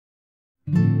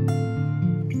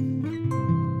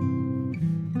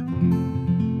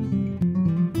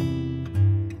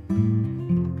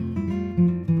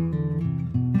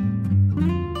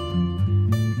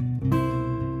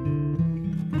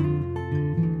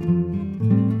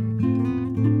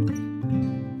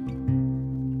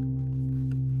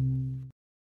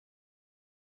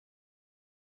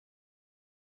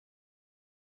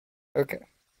Okay.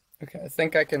 Okay. I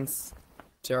think I can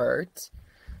start.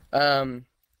 Um,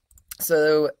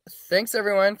 so thanks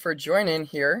everyone for joining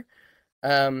here.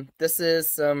 This is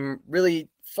some really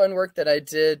fun work that I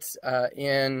did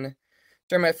in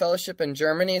during my fellowship in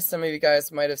Germany. Some of you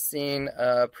guys might have seen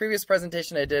a previous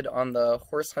presentation I did on the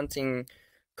horse hunting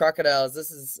crocodiles.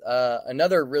 This is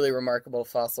another really remarkable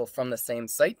fossil from the same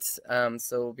site. So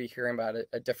we'll be hearing about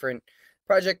a different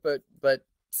project, but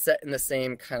set in the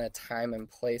same kind of time and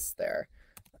place there.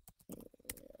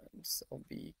 So I'll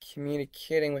be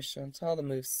communicating with Chantal to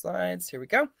move slides. Here we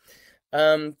go.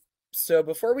 So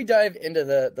before we dive into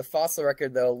the fossil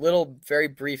record, though, a little very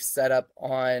brief setup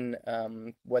on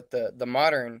what the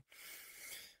modern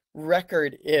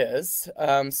record is.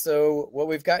 So what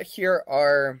we've got here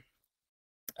are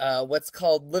what's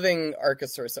called living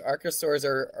archosaurs. So archosaurs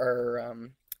are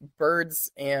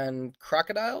birds and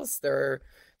crocodiles. They're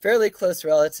fairly close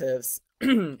relatives.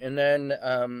 And then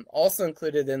also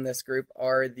included in this group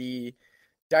are the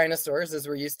dinosaurs, as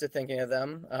we're used to thinking of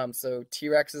them. So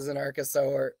T-Rex is an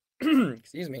archosaur,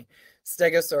 excuse me,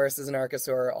 Stegosaurus is an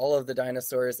archosaur, all of the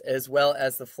dinosaurs, as well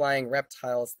as the flying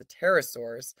reptiles, the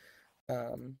pterosaurs.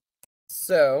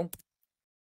 So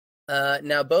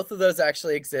now both of those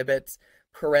actually exhibit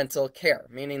parental care,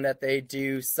 meaning that they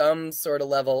do some sort of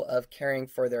level of caring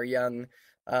for their young,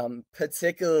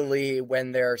 particularly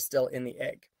when they're still in the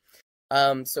egg.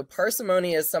 So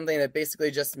parsimony is something that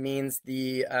basically just means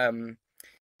the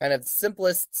kind of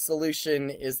simplest solution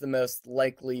is the most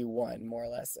likely one, more or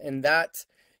less. And that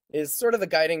is sort of the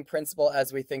guiding principle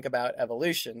as we think about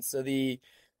evolution. So the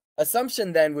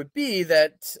assumption then would be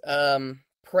that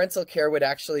parental care would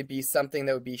actually be something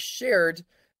that would be shared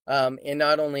in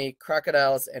not only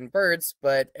crocodiles and birds,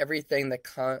 but everything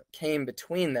that came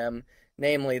between them,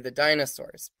 namely the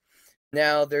dinosaurs.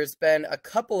 Now, there's been a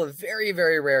couple of very,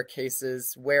 very rare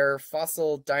cases where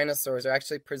fossil dinosaurs are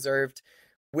actually preserved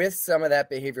with some of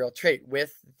that behavioral trait,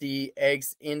 with the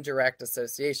eggs in direct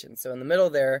association. So in the middle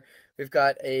there, we've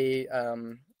got a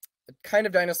kind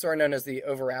of dinosaur known as the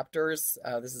oviraptors.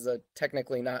 This is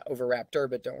technically not oviraptor,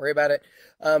 but don't worry about it.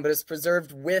 But it's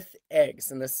preserved with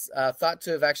eggs, and this thought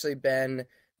to have actually been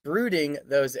brooding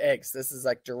those eggs. This is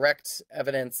like direct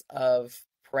evidence of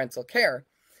parental care,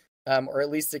 or at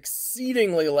least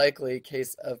exceedingly likely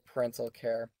case of parental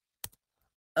care.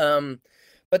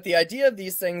 But the idea of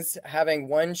these things having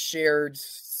one shared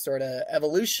sort of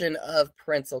evolution of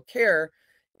parental care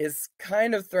is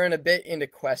kind of thrown a bit into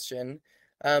question,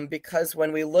 because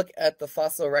when we look at the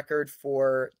fossil record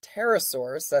for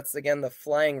pterosaurs, that's again the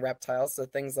flying reptiles, so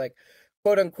things like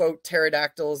quote unquote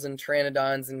pterodactyls and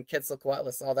pteranodons and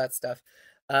Quetzalcoatlus, all that stuff.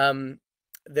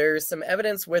 There's some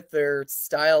evidence with their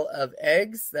style of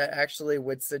eggs that actually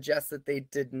would suggest that they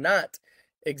did not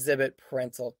exhibit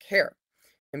parental care.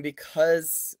 And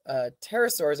because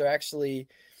pterosaurs are actually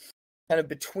kind of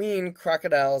between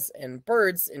crocodiles and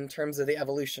birds in terms of the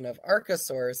evolution of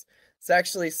archosaurs, this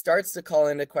actually starts to call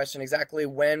into question exactly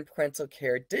when parental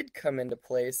care did come into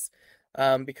place,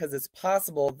 because it's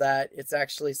possible that it's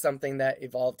actually something that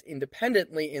evolved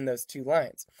independently in those two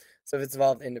lines. So if it's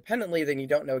evolved independently, then you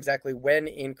don't know exactly when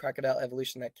in crocodile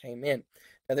evolution that came in.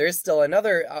 Now, there is still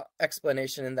another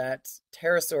explanation in that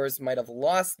pterosaurs might have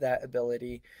lost that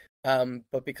ability,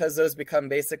 but because those become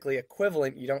basically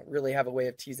equivalent, you don't really have a way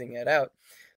of teasing it out.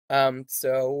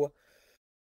 So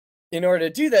in order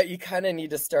to do that, you kind of need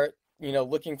to start,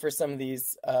 looking for some of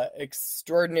these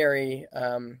extraordinary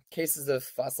cases of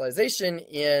fossilization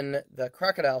in the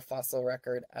crocodile fossil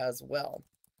record as well.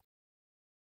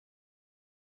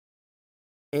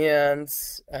 And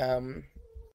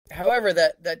however,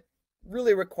 that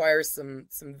really requires some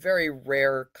very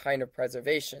rare kind of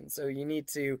preservation. So you need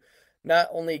to not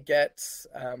only get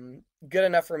good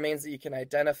enough remains that you can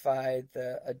identify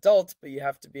the adult, but you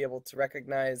have to be able to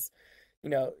recognize,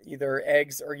 either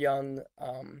eggs or young.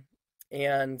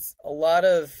 And a lot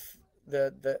of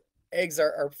the eggs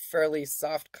are fairly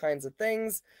soft kinds of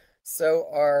things. So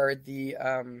are the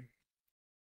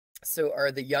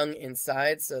young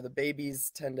inside. So the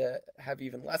babies tend to have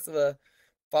even less of a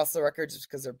fossil record just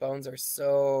because their bones are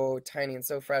so tiny and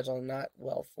so fragile and not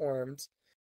well formed.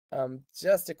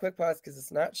 Just a quick pause because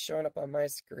it's not showing up on my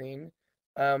screen.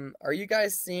 Are you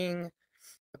guys seeing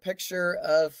a picture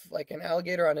of like an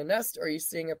alligator on a nest, or are you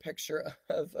seeing a picture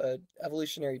of an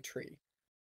evolutionary tree?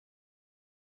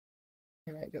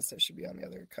 And I guess I should be on the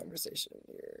other conversation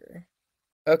here.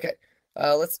 Okay,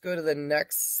 let's go to the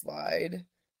next slide.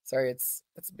 Sorry, it's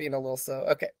being a little slow.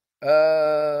 Okay.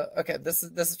 Okay, this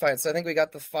is fine. So I think we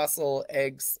got the fossil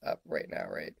eggs up right now,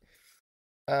 right?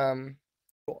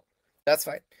 Cool. That's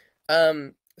fine.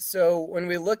 So when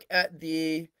we look at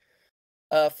the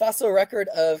Fossil record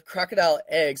of crocodile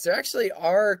eggs. There actually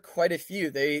are quite a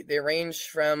few. They range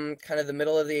from kind of the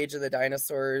middle of the age of the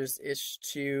dinosaurs ish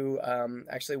to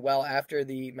actually well after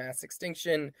the mass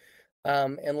extinction,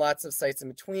 and lots of sites in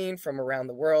between from around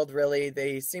the world. Really,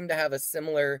 they seem to have a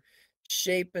similar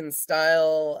shape and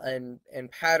style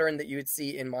and pattern that you would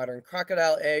see in modern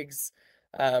crocodile eggs.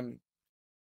 Um,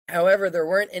 However, there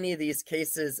weren't any of these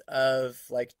cases of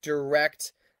like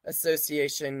direct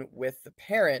association with the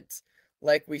parent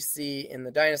like we see in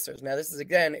the dinosaurs. Now, this is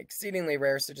again exceedingly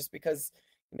rare, so just because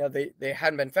they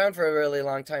hadn't been found for a really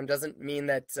long time doesn't mean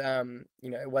that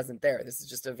it wasn't there. This is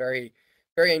just a very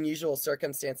very unusual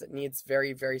circumstance that needs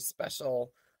very very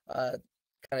special kind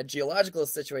of geological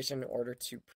situation in order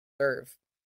to preserve.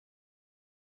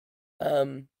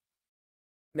 Um,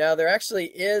 Now, there actually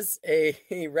is a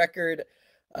record,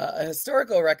 a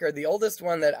historical record. The oldest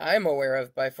one that I'm aware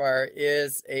of by far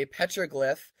is a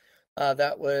petroglyph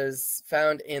that was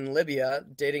found in Libya,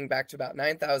 dating back to about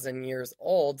 9,000 years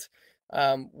old,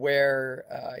 where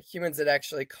humans had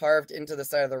actually carved into the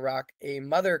side of the rock a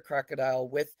mother crocodile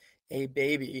with a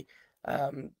baby,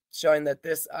 showing that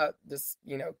this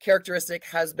characteristic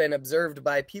has been observed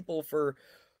by people for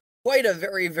quite a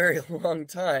very very long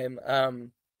time.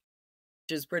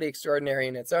 Which is pretty extraordinary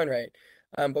in its own right.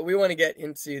 But we want to get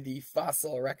into the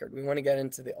fossil record. We want to get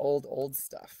into the old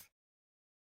stuff.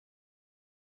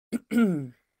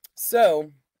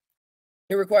 So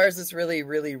it requires this really,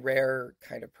 really rare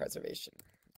kind of preservation.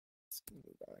 Let's move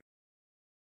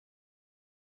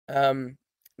on.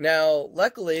 Now,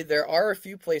 luckily, there are a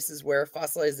few places where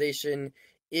fossilization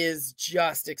is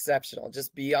just exceptional,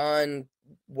 just beyond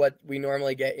what we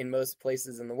normally get in most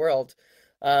places in the world.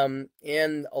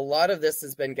 And a lot of this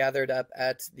has been gathered up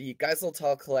at the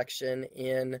Geiseltal collection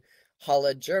in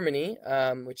Halle, Germany,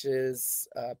 which is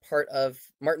part of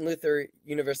Martin Luther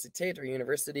Universität or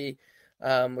University,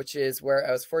 which is where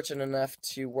I was fortunate enough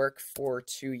to work for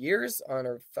 2 years on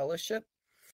a fellowship.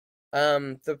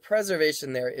 The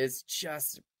preservation there is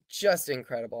just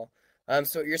incredible.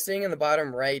 So what you're seeing in the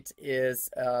bottom right is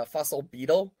a fossil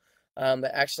beetle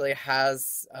that actually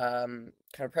has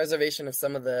kind of preservation of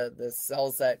some of the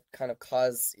cells that kind of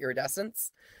cause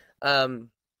iridescence,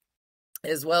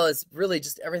 as well as really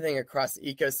just everything across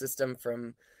the ecosystem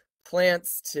from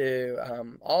plants to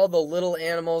all the little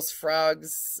animals,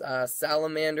 frogs,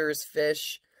 salamanders,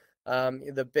 fish,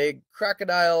 the big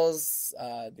crocodiles,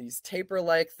 these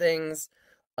tapir-like things,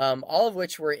 all of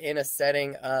which were in a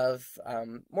setting of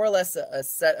more or less a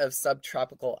set of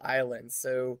subtropical islands.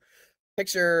 So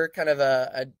picture kind of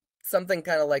a something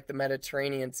kind of like the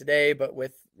Mediterranean today, but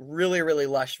with really, really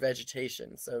lush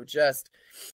vegetation. So just,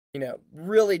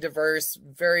 really diverse,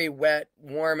 very wet,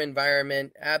 warm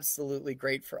environment, absolutely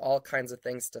great for all kinds of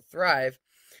things to thrive.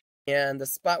 And the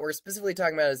spot we're specifically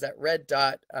talking about is that red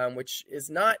dot, which is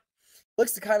not,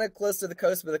 looks kind of close to the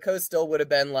coast, but the coast still would have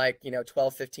been like,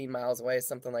 12, 15 miles away,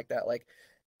 something like that. Like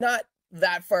not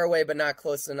that far away, but not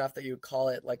close enough that you would call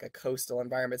it like a coastal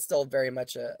environment. It's still very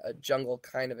much a jungle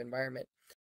kind of environment.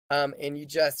 And you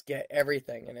just get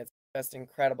everything, and it's just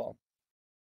incredible.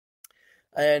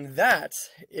 And that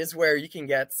is where you can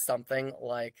get something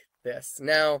like this.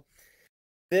 Now,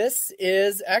 this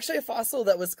is actually a fossil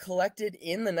that was collected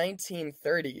in the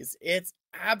 1930s. It's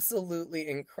absolutely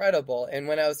incredible. And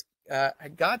when I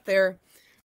got there,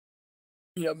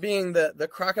 being the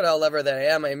crocodile lover that I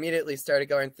am, I immediately started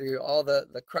going through all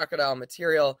the crocodile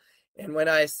material. And when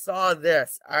I saw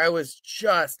this, I was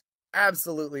just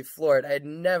absolutely floored. I had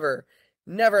never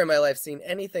in my life seen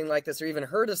anything like this or even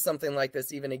heard of something like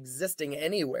this even existing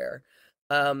anywhere.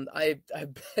 I've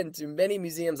been to many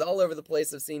museums all over the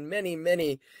place. I've seen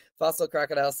many fossil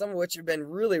crocodiles, some of which have been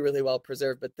really, really well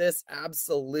preserved, but this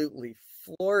absolutely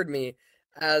floored me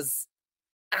as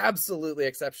absolutely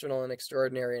exceptional and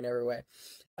extraordinary in every way.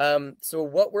 So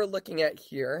what we're looking at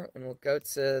here, and we'll go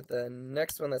to the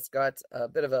next one that's got a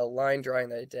bit of a line drawing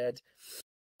that I did,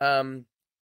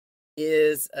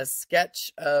 is a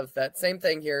sketch of that same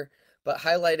thing here, but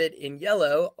highlighted in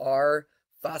yellow are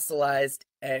fossilized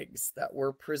eggs that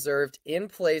were preserved in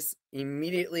place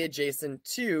immediately adjacent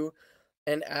to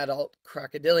an adult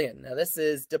crocodilian. Now this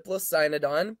is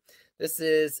Diplocynodon. This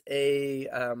is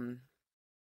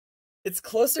it's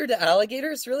closer to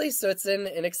alligators, really. So it's in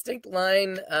an extinct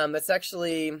line that's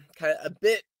actually kind of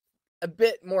a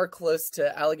bit more close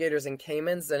to alligators and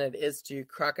caimans than it is to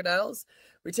crocodiles.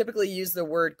 We typically use the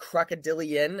word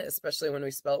crocodilian, especially when we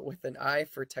spell it with an I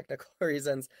for technical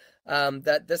reasons.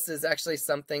 That this is actually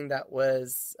something that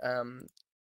was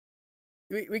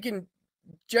we can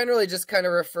generally just kind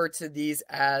of refer to these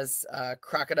as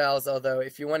crocodiles. Although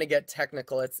if you want to get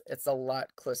technical, it's a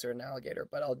lot closer to an alligator.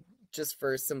 But I'll just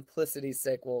for simplicity's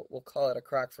sake, we'll call it a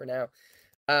croc for now.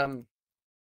 Um,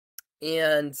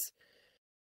 and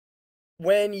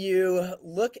when you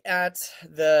look at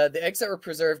the eggs that were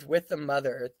preserved with the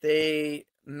mother, they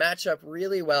match up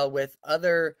really well with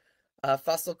other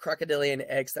fossil crocodilian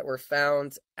eggs that were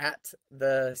found at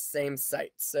the same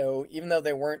site. So even though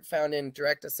they weren't found in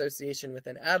direct association with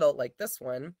an adult like this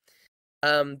one,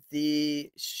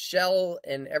 the shell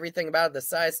and everything about it, the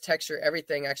size, texture,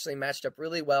 everything actually matched up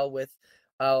really well with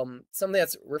something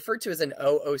that's referred to as an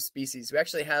OO species. We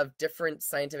actually have different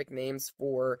scientific names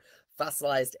for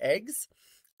fossilized eggs,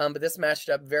 but this matched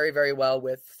up very, very well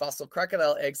with fossil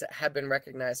crocodile eggs that had been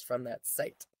recognized from that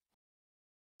site.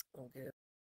 Okay.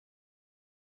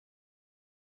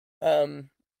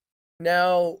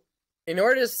 Now, in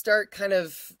order to start kind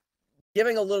of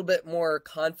giving a little bit more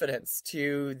confidence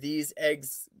to these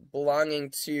eggs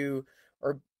belonging to,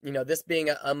 or this being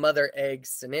a mother egg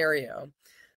scenario,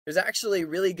 there's actually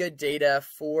really good data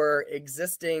for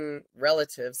existing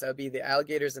relatives, that would be the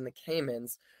alligators and the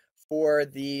caimans, for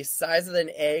the size of an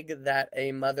egg that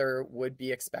a mother would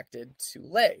be expected to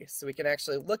lay. So we can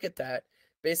actually look at that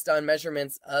based on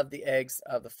measurements of the eggs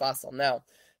of the fossil. Now,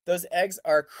 those eggs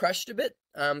are crushed a bit,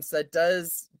 so that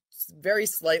does very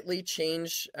slightly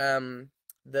change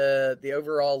the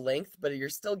overall length, but you're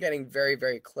still getting very,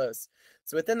 very close.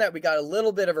 So within that, we got a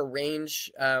little bit of a range,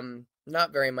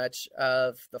 not very much,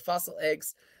 of the fossil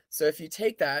eggs. So if you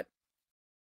take that,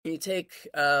 you take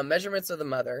measurements of the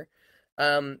mother,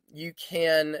 you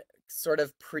can sort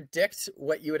of predict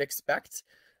what you would expect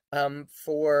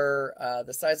for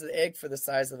the size of the egg for the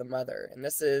size of the mother. And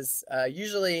this is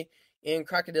usually in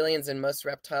crocodilians and most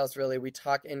reptiles, really, we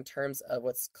talk in terms of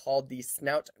what's called the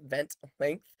snout vent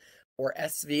length, or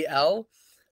SVL.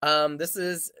 This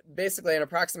is basically an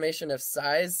approximation of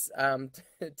size.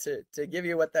 To give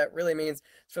you what that really means,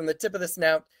 from the tip of the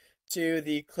snout to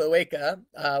the cloaca,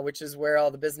 which is where all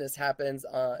the business happens.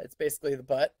 It's basically the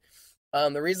butt.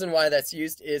 The reason why that's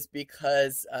used is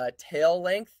because tail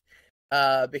length,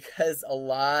 because a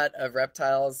lot of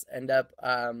reptiles end up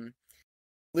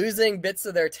losing bits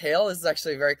of their tail. This is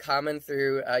actually very common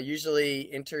through usually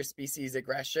interspecies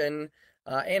aggression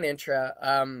and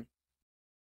intra,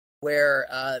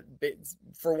 where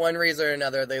for one reason or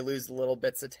another they lose little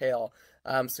bits of tail.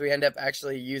 So we end up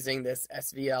actually using this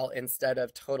SVL instead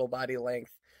of total body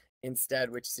length instead,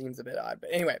 which seems a bit odd. But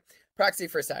anyway, proxy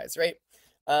for size, right?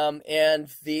 And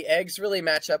the eggs really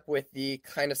match up with the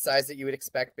kind of size that you would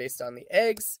expect based on the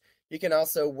eggs. You can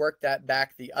also work that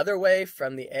back the other way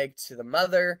from the egg to the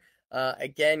mother.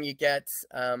 Again, you get,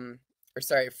 from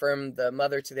the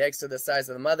mother to the egg, so the size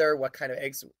of the mother, what kind of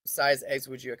size eggs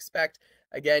would you expect?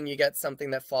 Again, you get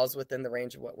something that falls within the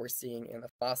range of what we're seeing in the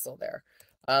fossil there.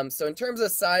 So in terms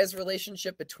of size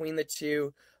relationship between the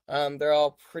two, they're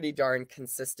all pretty darn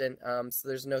consistent, so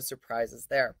there's no surprises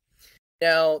there.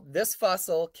 Now, this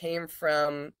fossil came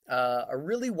from a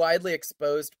really widely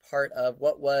exposed part of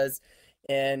what was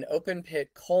an open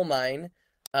pit coal mine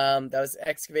that was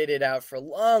excavated out for a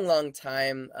long, long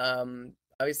time.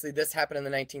 Obviously, this happened in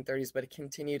the 1930s, but it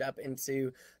continued up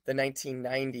into the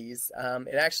 1990s.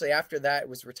 It actually, after that, it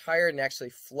was retired and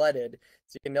actually flooded,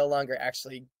 so you can no longer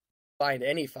actually find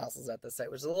any fossils at the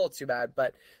site, which is a little too bad,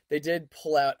 but they did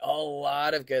pull out a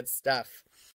lot of good stuff.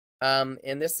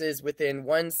 And this is within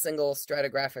one single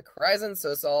stratigraphic horizon,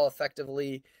 so it's all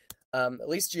effectively, at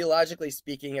least geologically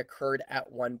speaking, occurred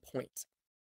at one point.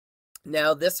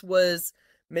 Now, this was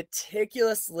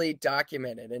meticulously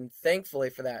documented, and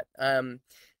thankfully for that,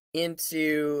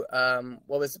 into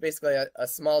what was basically a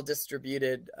small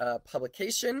distributed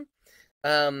publication.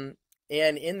 And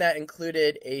in that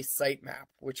included a site map,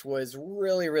 which was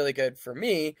really, really good for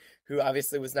me, who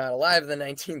obviously was not alive in the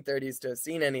 1930s to have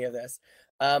seen any of this.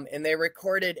 And they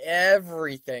recorded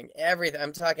everything.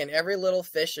 I'm talking every little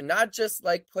fish, and not just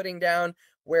like putting down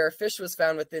where a fish was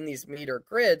found within these meter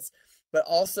grids, but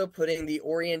also putting the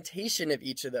orientation of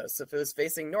each of those. So if it was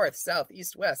facing north, south,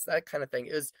 east, west, that kind of thing.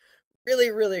 It was really,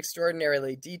 really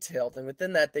extraordinarily detailed. And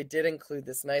within that, they did include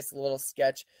this nice little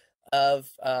sketch of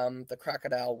the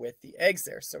crocodile with the eggs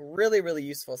there. So really, really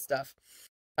useful stuff.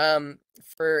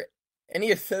 For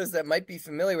any of those that might be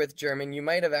familiar with German, you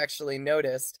might have actually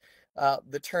noticed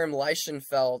the term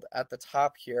Leichenfeld at the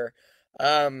top here.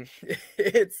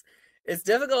 It's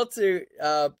difficult to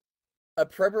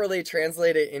appropriately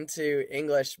translate it into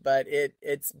English, but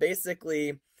it's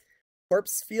basically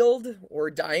corpse field or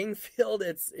dying field.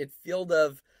 It's field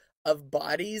of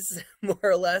bodies, more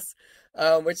or less,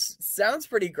 which sounds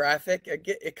pretty graphic.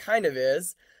 It kind of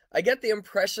is. I get the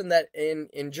impression that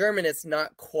in German it's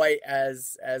not quite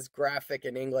as graphic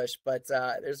in English, but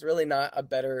there's really not a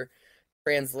better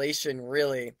translation,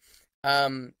 really,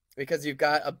 because you've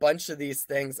got a bunch of these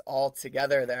things all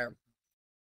together there.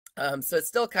 So it's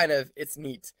still it's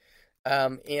neat.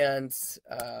 And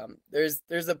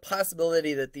there's a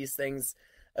possibility that these things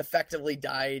effectively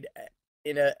died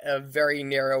in a very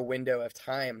narrow window of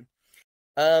time.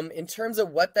 In terms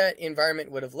of what that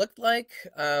environment would have looked like,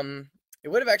 it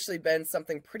would have actually been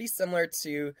something pretty similar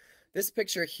to this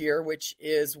picture here, which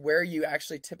is where you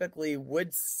actually typically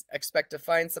would expect to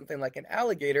find something like an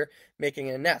alligator making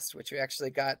a nest, which we actually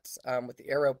got with the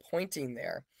arrow pointing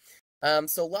there.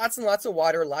 So lots and lots of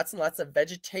water, lots and lots of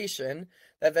vegetation.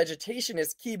 That vegetation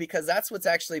is key because that's what's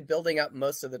actually building up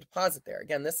most of the deposit there.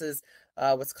 Again, this is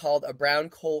what's called a brown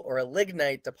coal or a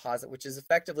lignite deposit, which is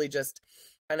effectively just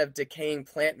kind of decaying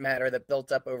plant matter that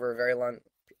built up over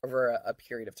a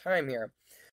period of time here.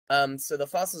 So the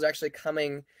fossils are actually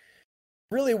coming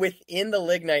really within the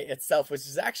lignite itself, which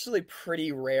is actually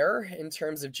pretty rare in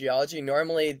terms of geology.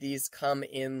 Normally, these come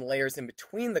in layers in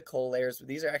between the coal layers, but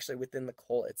these are actually within the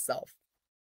coal itself.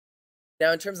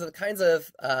 Now, in terms of the kinds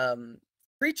of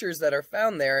creatures that are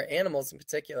found there, animals in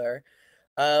particular,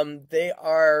 they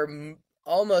are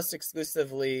almost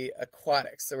exclusively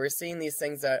aquatic. So we're seeing these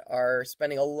things that are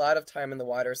spending a lot of time in the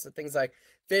water. So things like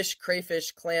fish,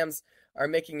 crayfish, clams are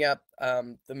making up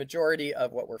the majority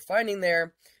of what we're finding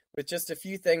there, with just a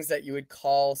few things that you would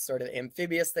call sort of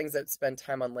amphibious, things that spend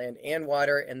time on land and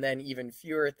water, and then even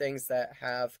fewer things that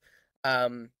have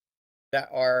that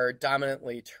are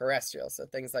dominantly terrestrial, so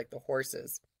things like the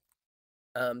horses.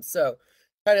 So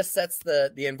kind of sets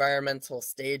the environmental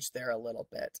stage there a little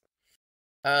bit.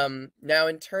 Now,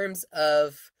 in terms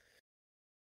of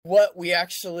what we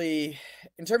actually,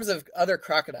 in terms of other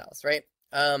crocodiles, right?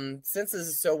 Since this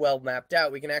is so well mapped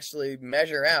out, we can actually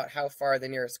measure out how far the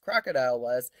nearest crocodile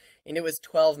was, and it was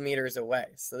 12 meters away.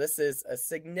 So this is a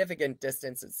significant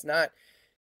distance. It's not,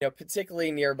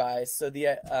 particularly nearby. So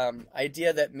the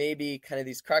idea that maybe kind of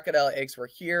these crocodile eggs were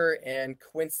here and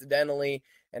coincidentally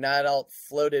an adult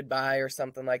floated by or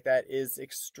something like that is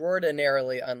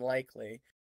extraordinarily unlikely.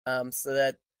 So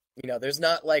that, there's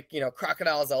not like,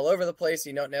 crocodiles all over the place.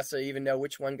 You don't necessarily even know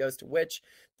which one goes to which.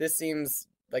 This seems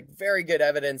like very good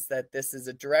evidence that this is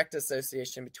a direct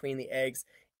association between the eggs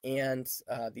and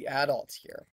the adult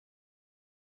here.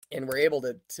 And we're able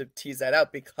to tease that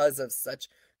out because of such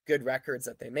good records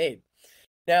that they made.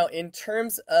 Now, in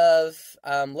terms of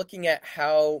looking at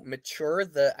how mature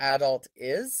the adult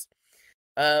is,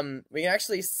 we can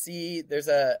actually see there's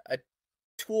a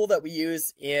tool that we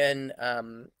use in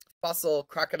fossil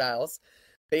crocodiles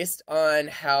based on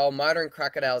how modern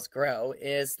crocodiles grow,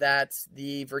 is that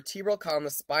the vertebral column, the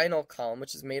spinal column,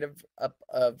 which is made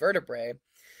of vertebrae,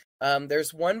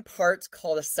 there's one part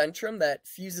called a centrum that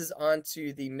fuses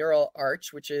onto the neural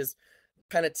arch, which is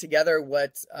kind of together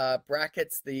what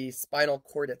brackets the spinal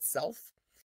cord itself.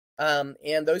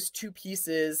 And those two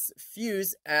pieces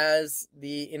fuse as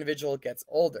the individual gets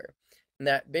older. And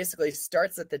that basically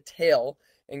starts at the tail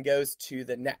and goes to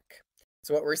the neck.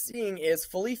 So what we're seeing is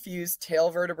fully fused tail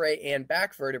vertebrae and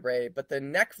back vertebrae, but the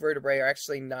neck vertebrae are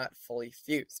actually not fully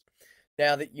fused.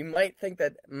 Now, that you might think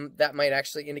that that might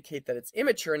actually indicate that it's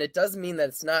immature, and it does mean that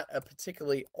it's not a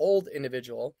particularly old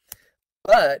individual.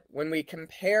 But when we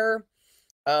compare,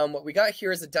 what we got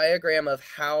here is a diagram of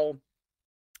how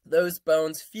those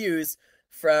bones fuse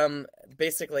from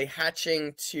basically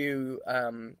hatching to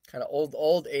kind of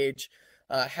old age,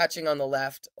 hatching on the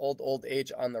left, old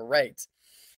age on the right.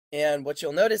 And what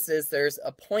you'll notice is there's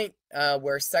a point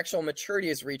where sexual maturity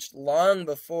is reached long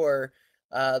before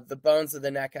the bones of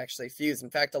the neck actually fuse. In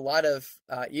fact, a lot of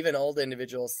even old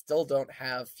individuals still don't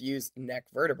have fused neck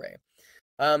vertebrae.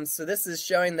 So this is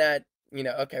showing that,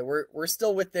 okay, we're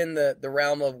still within the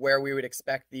realm of where we would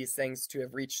expect these things to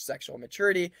have reached sexual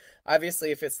maturity.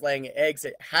 Obviously, if it's laying eggs,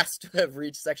 it has to have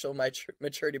reached sexual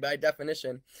maturity by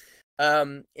definition.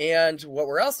 And what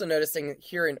we're also noticing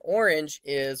here in orange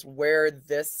is where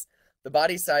the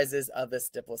body size is of this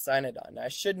Diplocynodon. Now, I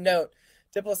should note,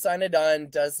 Diplocynodon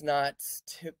does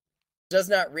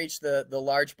not reach the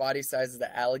large body sizes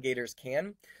that alligators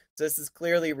can. So this is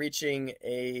clearly reaching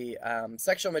a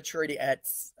sexual maturity at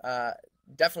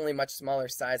definitely much smaller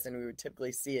size than we would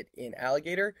typically see it in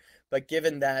alligator. But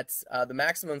given that the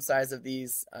maximum size of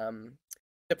these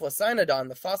Diplocynodon,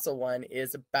 the fossil one,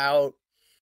 is about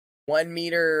 1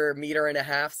 meter, meter and a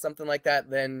half, something like that,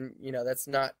 then, that's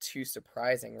not too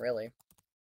surprising, really.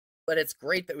 But it's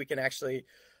great that we can actually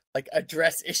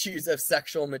address issues of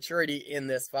sexual maturity in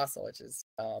this fossil, which is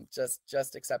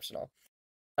just exceptional.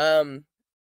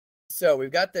 So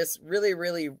we've got this really,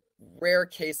 really rare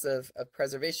case of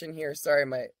preservation here. Sorry,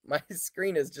 my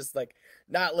screen is just like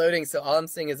not loading, so all I'm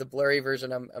seeing is a blurry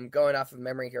version. I'm going off of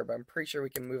memory here, but I'm pretty sure we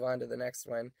can move on to the next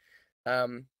one.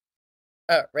 Um,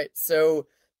 right. So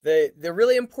the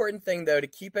really important thing though to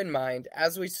keep in mind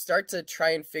as we start to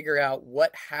try and figure out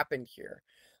what happened here,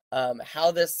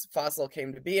 how this fossil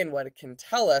came to be and what it can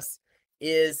tell us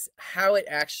is how it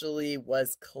actually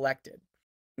was collected.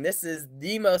 And this is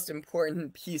the most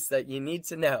important piece that you need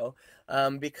to know,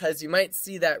 because you might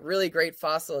see that really great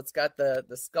fossil. It's got the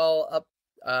skull up,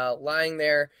 lying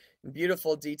there in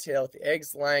beautiful detail with the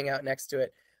eggs lying out next to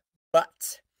it.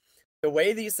 But the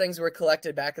way these things were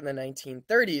collected back in the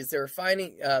 1930s, they were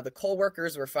finding, the coal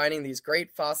workers were finding these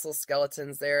great fossil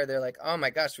skeletons there. They're like, oh my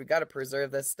gosh, we got to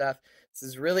preserve this stuff. This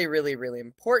is really, really, really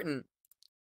important.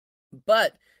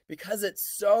 But because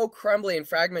it's so crumbly and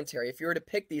fragmentary, if you were to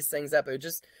pick these things up, it would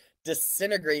just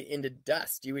disintegrate into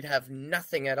dust. You would have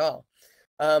nothing at all.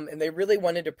 And they really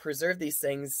wanted to preserve these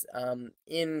things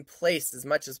in place as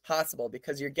much as possible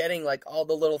because you're getting like all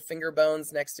the little finger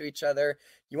bones next to each other.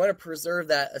 You want to preserve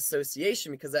that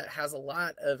association because that has a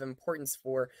lot of importance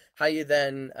for how you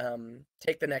then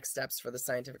take the next steps for the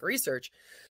scientific research.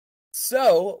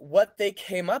 So what they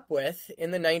came up with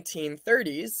in the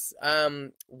 1930s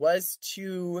was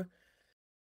to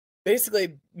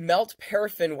basically melt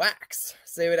paraffin wax.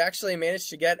 So they would actually manage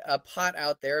to get a pot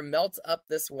out there, melt up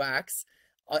this wax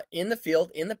in the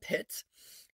field, in the pit,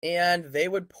 and they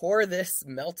would pour this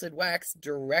melted wax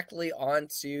directly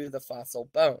onto the fossil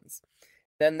bones.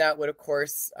 Then that would, of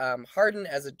course, harden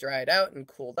as it dried out and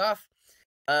cooled off,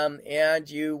 and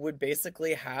you would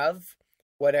basically have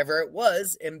whatever it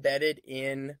was embedded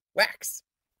in wax.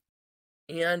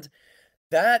 And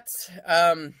that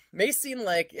may seem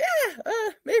like, yeah,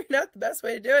 maybe not the best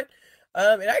way to do it.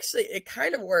 It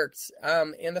kind of worked.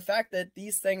 And the fact that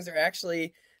these things are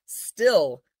actually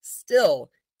still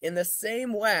in the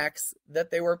same wax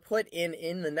that they were put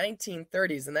in the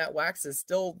 1930s, and that wax is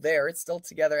still there, it's still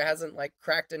together, it hasn't like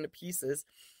cracked into pieces,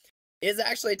 is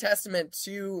actually a testament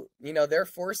to, you know, their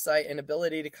foresight and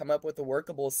ability to come up with a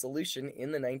workable solution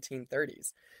in the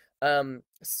 1930s.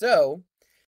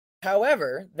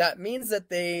 However, that means that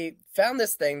they found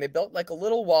this thing, they built like a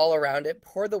little wall around it,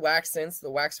 poured the wax in so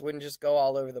the wax wouldn't just go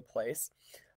all over the place.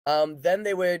 Then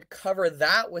they would cover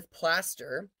that with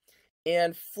plaster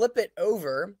and flip it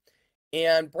over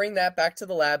and bring that back to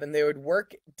the lab, and they would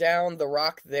work down the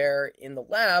rock there in the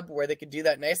lab where they could do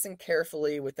that nice and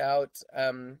carefully without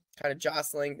kind of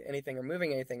jostling anything or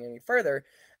moving anything any further,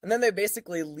 and then they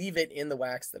basically leave it in the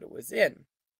wax that it was in.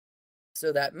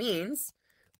 So that means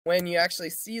when you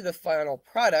actually see the final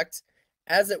product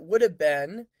as it would have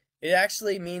been, it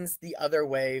actually means the other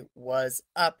way was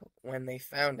up when they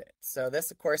found it. So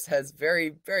this, of course, has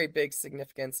very, very big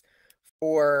significance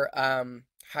for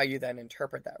how you then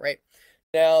interpret that, right?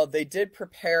 Now, they did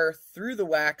prepare through the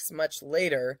wax much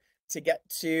later to get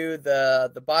to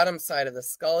the bottom side of the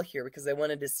skull here because they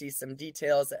wanted to see some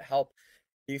details that help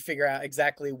you figure out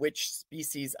exactly which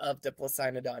species of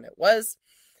Diplocynodon it was.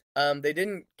 They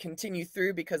didn't continue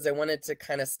through because they wanted to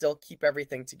kind of still keep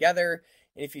everything together.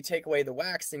 And if you take away the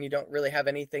wax, then you don't really have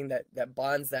anything that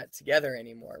bonds that together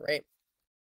anymore, right?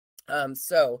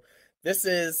 So this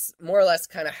is more or less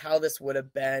kind of how this would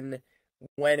have been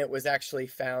when it was actually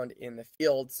found in the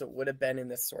field. So it would have been in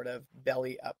this sort of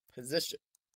belly up position.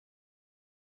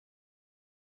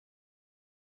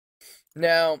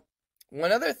 Now,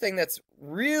 one other thing that's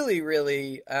really,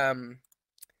 really,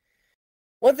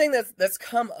 one thing that's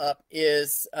come up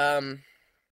is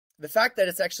the fact that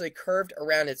it's actually curved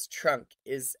around its trunk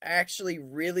is actually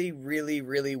really, really,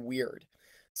 really weird.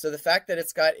 So the fact that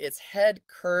it's got its head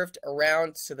curved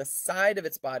around to the side of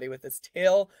its body with its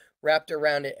tail wrapped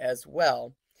around it as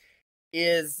well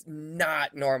is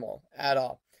not normal at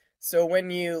all. So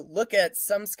when you look at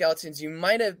some skeletons, you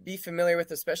might be familiar with,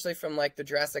 especially from like the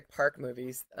Jurassic Park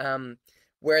movies,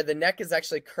 where the neck is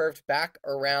actually curved back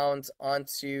around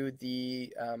onto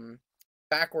the,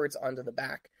 backwards onto the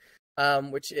back,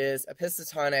 which is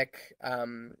epistotonic,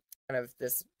 kind of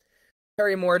this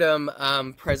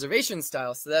perimortem preservation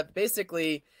style. So that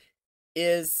basically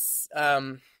is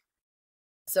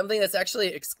something that's actually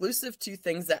exclusive to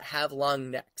things that have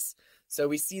long necks. So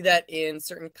we see that in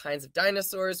certain kinds of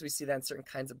dinosaurs, we see that in certain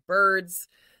kinds of birds,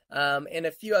 and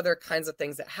a few other kinds of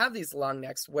things that have these long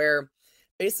necks where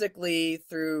basically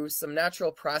through some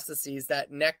natural processes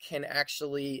that neck can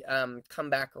actually come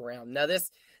back around. Now this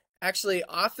actually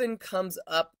often comes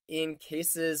up in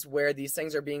cases where these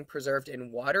things are being preserved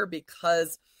in water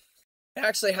because It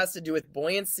actually has to do with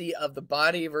buoyancy of the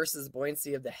body versus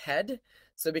buoyancy of the head.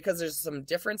 So because there's some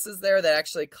differences there, that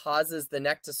actually causes the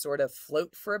neck to sort of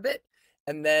float for a bit,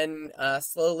 and then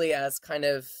slowly, as kind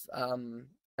of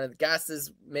the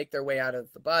gases make their way out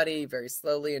of the body very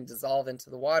slowly and dissolve into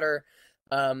the water,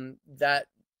 that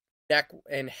neck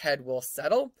and head will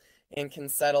settle and can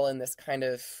settle in this kind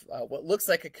of what looks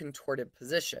like a contorted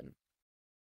position.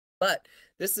 But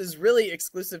this is really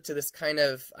exclusive to this kind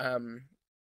of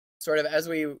sort of, as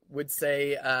we would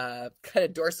say, kind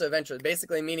of dorsoventral,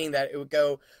 basically meaning that it would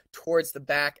go towards the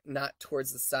back, not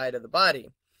towards the side of the body.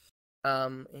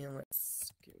 And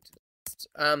let's go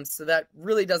to so that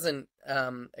really doesn't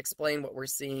explain what we're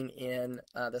seeing in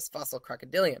this fossil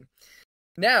crocodilian.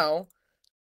 Now,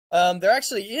 there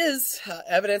actually is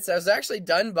evidence that was actually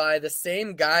done by the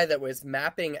same guy that was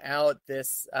mapping out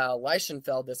this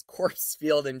Leichenfeld, this corpse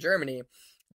field in Germany.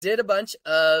 Did a bunch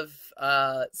of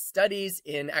studies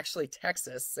in actually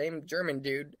Texas, same German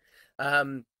dude,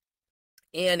 and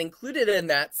included in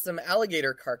that some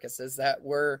alligator carcasses that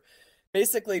were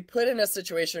basically put in a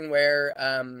situation where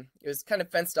it was kind of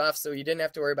fenced off, so you didn't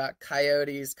have to worry about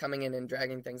coyotes coming in and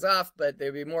dragging things off, but they'd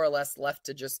be more or less left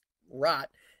to just rot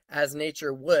as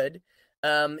nature would.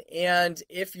 And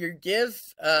if you give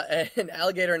an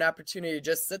alligator an opportunity to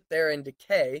just sit there and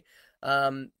decay,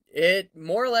 it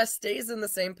more or less stays in the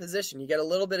same position. You get a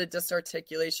little bit of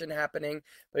disarticulation happening,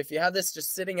 but if you have this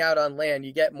just sitting out on land,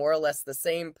 you get more or less the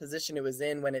same position it was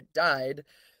in when it died,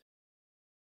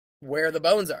 where the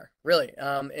bones are, really.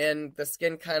 And the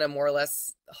skin kind of more or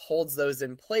less holds those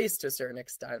in place to a certain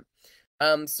extent.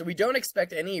 So we don't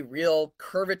expect any real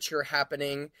curvature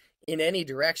happening in any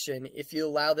direction if you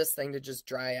allow this thing to just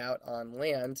dry out on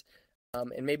land,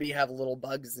 and maybe have little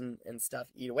bugs and stuff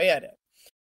eat away at it.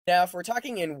 Now, if we're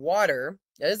talking in water,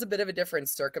 that is a bit of a different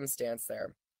circumstance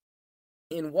there.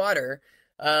 In water,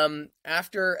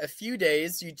 after a few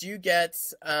days, you do get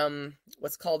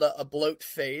what's called a bloat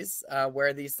phase,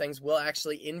 where these things will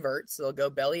actually invert, so they'll go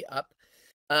belly up.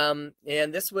 And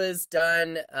this was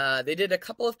done, they did a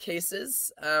couple of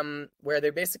cases where they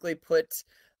basically put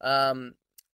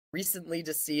recently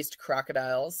deceased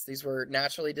crocodiles, these were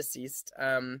naturally deceased,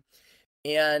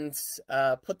 and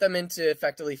put them into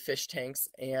effectively fish tanks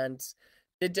and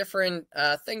did different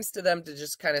things to them to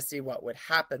just kind of see what would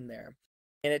happen there.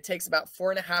 And it takes about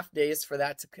 4.5 days for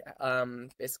that to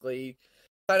basically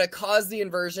kind of cause the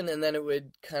inversion, and then it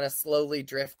would kind of slowly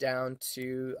drift down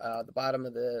to the bottom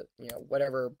of the,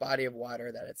 whatever body of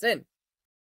water that it's in.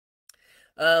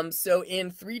 So in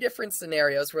 3 different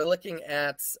scenarios, we're looking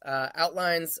at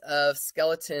outlines of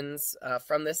skeletons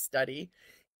from this study.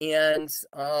 And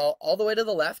all the way to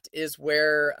the left is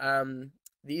where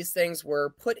these things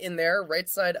were put in there right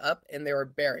side up, and they were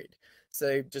buried. So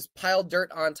they just piled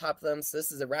dirt on top of them. So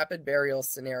this is a rapid burial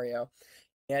scenario.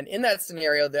 And in that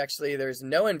scenario, actually, there's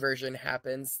no inversion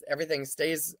happens. Everything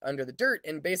stays under the dirt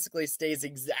and basically stays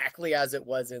exactly as it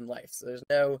was in life. So there's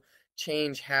no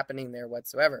change happening there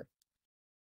whatsoever.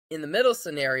 In the middle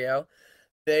scenario,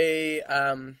 they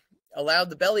allowed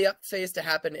the belly up phase to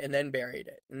happen and then buried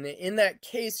it. And in that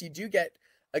case, you do get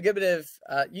a good bit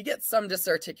of, you get some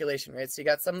disarticulation, right? So you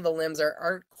got some of the limbs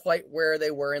aren't quite where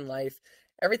they were in life.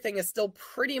 Everything is still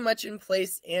pretty much in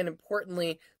place, and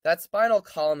importantly, that spinal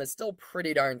column is still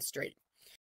pretty darn straight.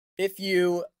 If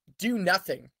you do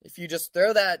nothing, if you just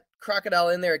throw that crocodile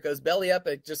in there, it goes belly up,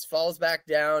 it just falls back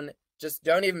down, just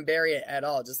don't even bury it at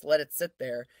all, just let it sit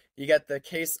there. You get the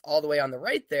case all the way on the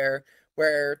right there,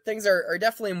 where things are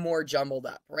definitely more jumbled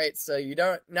up, right? So you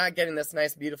not getting this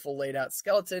nice, beautiful laid out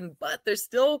skeleton, but there's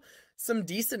still some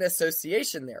decent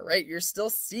association there, right? You're still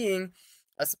seeing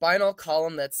a spinal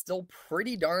column that's still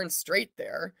pretty darn straight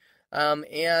there,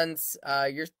 and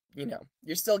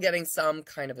you're still getting some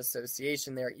kind of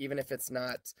association there, even if it's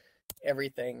not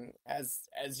everything as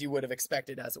you would have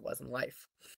expected as it was in life.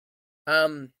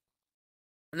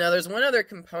 Now, there's one other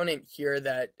component here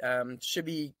that should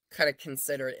be kind of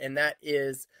considered, and that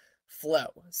is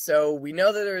flow. So we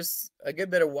know that there's a good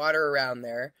bit of water around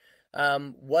there.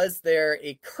 Was there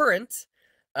a current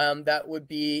that would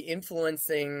be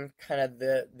influencing kind of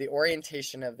the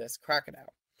orientation of this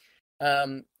crocodile?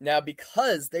 Now,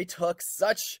 because they took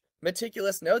such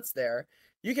meticulous notes there,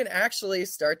 you can actually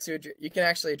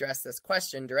address this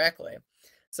question directly.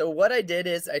 So what I did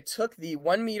is I took the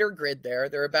 1 meter grid there.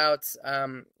 There are about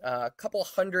a couple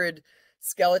hundred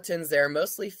skeletons there,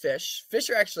 mostly fish. Fish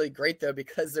are actually great though,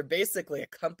 because they're basically a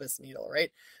compass needle,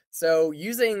 right? So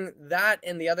using that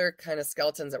and the other kind of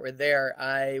skeletons that were there,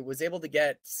 I was able to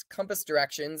get compass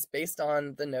directions based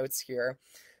on the notes here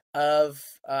of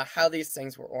how these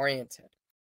things were oriented.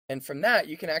 And from that,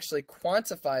 you can actually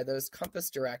quantify those compass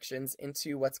directions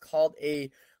into what's called a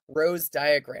rose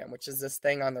diagram, which is this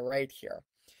thing on the right here.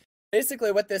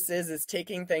 Basically, what this is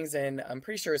taking things in, I'm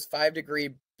pretty sure it's 5-degree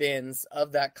bins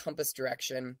of that compass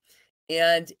direction.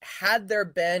 And had there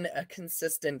been a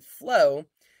consistent flow,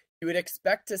 you would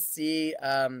expect to see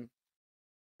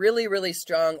really, really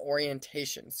strong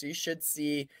orientation. So you should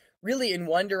see really in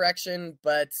one direction,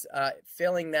 but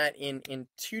failing that in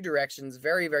two directions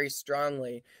very, very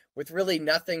strongly, with really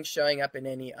nothing showing up in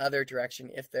any other direction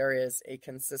if there is a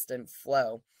consistent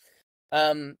flow.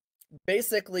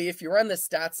 Basically, if you run the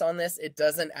stats on this, it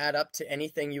doesn't add up to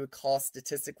anything you would call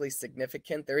statistically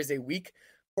significant. There is a weak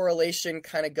correlation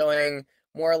kind of going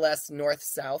more or less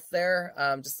north-south there,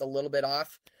 just a little bit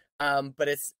off. But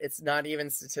it's not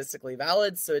even statistically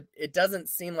valid, so it doesn't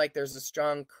seem like there's a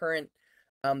strong current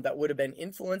that would have been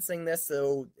influencing this,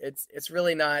 so it's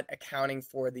really not accounting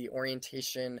for the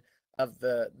orientation of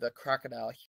the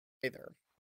crocodile either.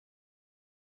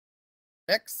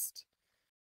 Next.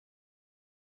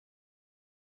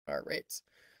 All right.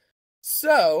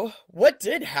 So, what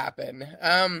did happen?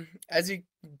 As you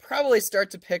probably start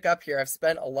to pick up here, I've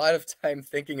spent a lot of time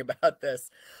thinking about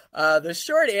this. The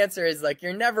short answer is like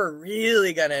you're never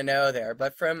really gonna know there,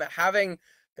 but from having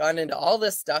gone into all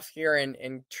this stuff here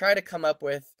and try to come up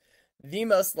with the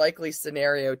most likely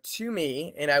scenario to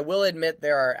me, and I will admit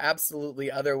there are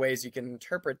absolutely other ways you can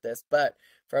interpret this, but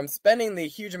from spending the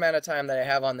huge amount of time that I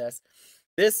have on this,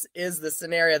 this is the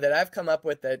scenario that I've come up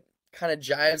with that kind of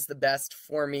jives the best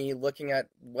for me looking at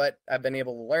what I've been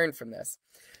able to learn from this.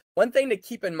 One thing to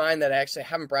keep in mind that I actually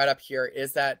haven't brought up here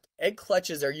is that egg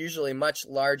clutches are usually much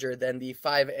larger than the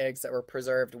 5 eggs that were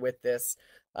preserved with this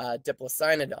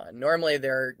Diplocynodon. Normally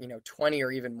they're 20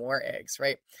 or even more eggs,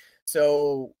 right?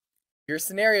 So your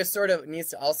scenario sort of needs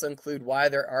to also include why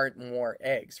there aren't more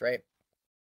eggs, right?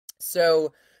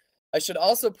 So I should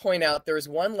also point out there was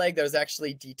one leg that was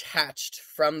actually detached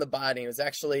from the body. It was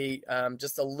actually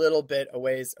just a little bit a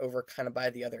ways over kind of by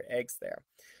the other eggs there.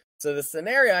 So the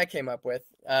scenario I came up with,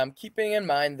 keeping in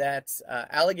mind that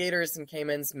alligators and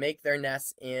caimans make their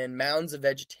nests in mounds of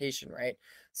vegetation, right?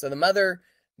 So the mother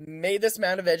made this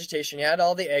mound of vegetation, you had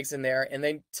all the eggs in there, and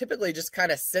they typically just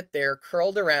kind of sit there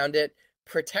curled around it,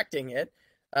 protecting it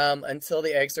until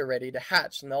the eggs are ready to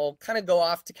hatch. And they'll kind of go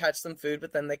off to catch some food,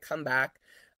 but then they come back.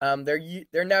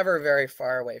 They're never very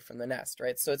far away from the nest,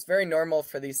 right? So it's very normal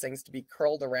for these things to be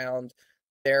curled around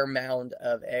their mound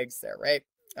of eggs there, right?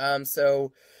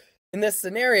 So in this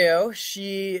scenario,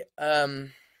 she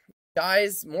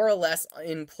dies more or less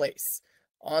in place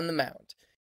on the mound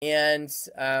and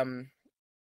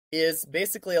is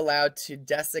basically allowed to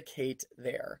desiccate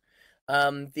there.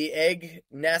 The egg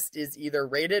nest is either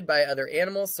raided by other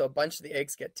animals, so a bunch of the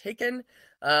eggs get taken,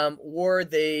 or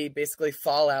they basically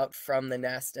fall out from the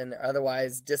nest and are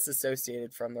otherwise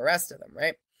disassociated from the rest of them,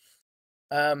 right?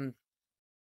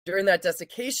 During that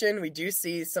desiccation, we do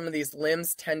see some of these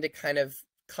limbs tend to kind of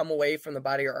come away from the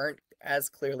body or aren't as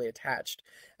clearly attached.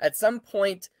 At some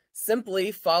point,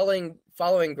 simply following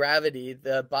gravity,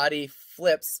 the body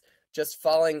flips, just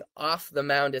falling off the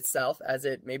mound itself as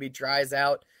it maybe dries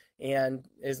out and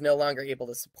is no longer able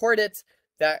to support it.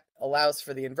 That allows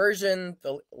for the inversion.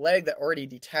 The leg that already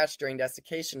detached during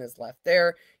desiccation is left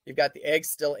there. You've got the eggs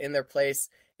still in their place,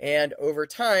 and over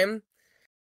time,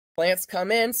 plants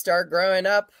come in, start growing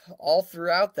up all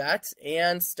throughout that,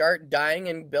 and start dying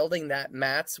and building that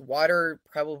mat. Water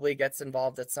probably gets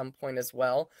involved at some point as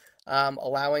well,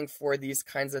 allowing for these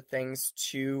kinds of things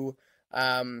to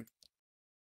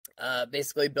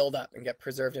basically build up and get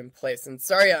preserved in place. And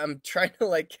sorry, I'm trying to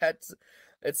like get,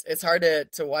 it's hard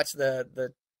to watch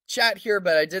the chat here,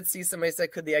 but I did see somebody say,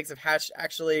 could the eggs have hatched?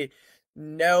 Actually,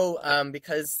 no,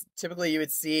 because typically you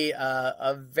would see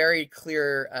a very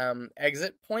clear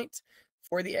exit point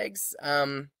for the eggs,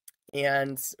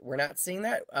 and we're not seeing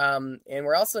that. And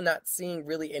we're also not seeing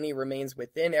really any remains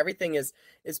within. Everything is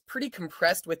pretty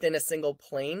compressed within a single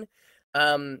plane.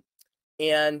 And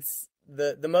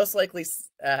the most likely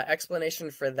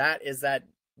explanation for that is that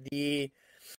the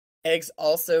eggs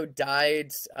also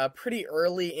died pretty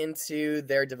early into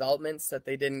their development, so that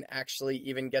they didn't actually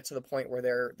even get to the point where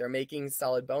they're making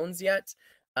solid bones yet,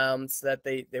 so that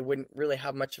they wouldn't really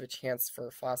have much of a chance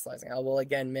for fossilizing. I will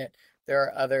again admit there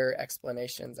are other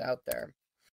explanations out there.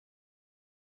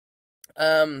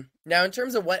 Now, in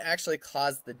terms of what actually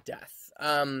caused the death,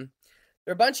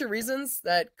 there are a bunch of reasons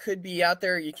that could be out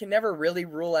there. You can never really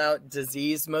rule out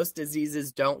disease. Most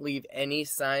diseases don't leave any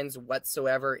signs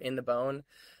whatsoever in the bone.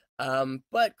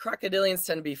 But crocodilians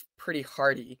tend to be pretty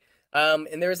hardy.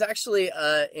 And there was actually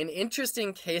an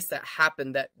interesting case that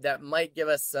happened that might give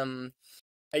us some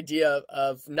idea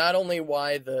of not only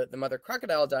why the mother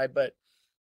crocodile died, but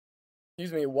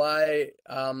excuse me, why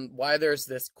there's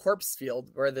this corpse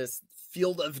field or this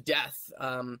field of death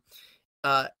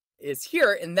uh, is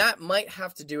here, and that might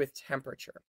have to do with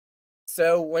temperature.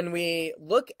 So when we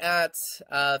look at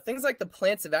things like the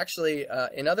plants have actually,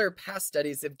 in other past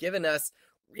studies, have given us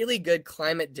really good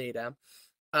climate data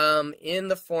in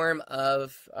the form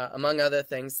of, among other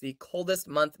things, the coldest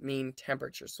month mean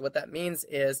temperature. So what that means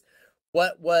is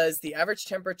what was the average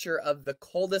temperature of the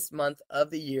coldest month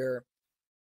of the year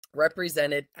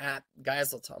represented at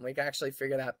Geiseltalm. We can actually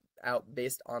figure that out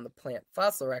based on the plant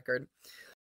fossil record.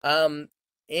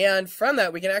 And from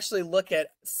that, we can actually look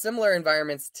at similar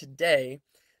environments today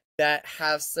that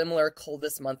have similar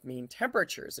coldest month mean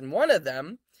temperatures. And one of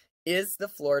them is the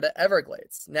Florida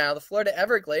Everglades. Now, the Florida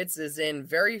Everglades is in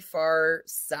very far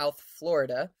South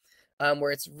Florida,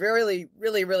 where it's really,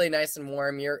 really, really nice and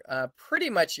warm pretty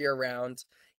much year round,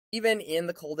 even in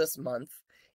the coldest month.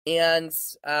 And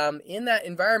in that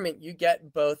environment, you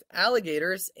get both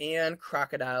alligators and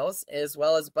crocodiles, as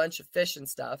well as a bunch of fish and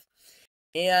stuff.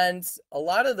 And a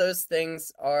lot of those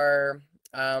things are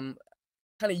kind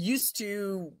of used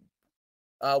to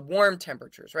warm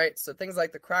temperatures, right? So things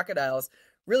like the crocodiles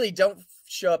really don't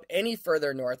show up any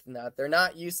further north than that. They're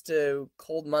not used to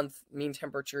cold month mean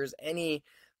temperatures any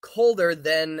colder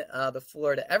than the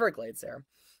Florida Everglades there.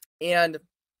 And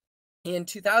in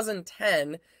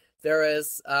 2010, there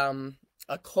was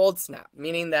a cold snap,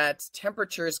 meaning that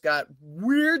temperatures got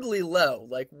weirdly low,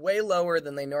 like way lower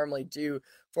than they normally do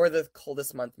for the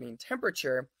coldest month mean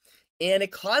temperature, and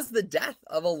it caused the death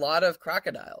of a lot of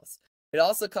crocodiles. It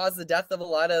also caused the death of a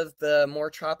lot of the more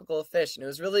tropical fish, and it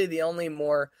was really the only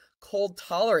more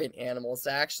cold-tolerant animals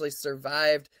that actually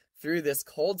survived through this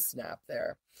cold snap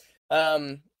there.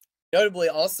 Notably,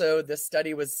 also, this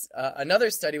study was another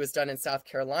study was done in South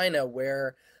Carolina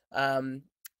where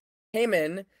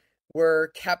caiman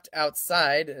were kept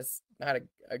outside. It's not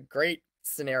a great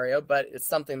scenario, but it's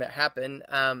something that happened.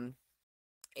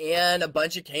 And a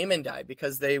bunch of caiman died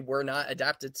because they were not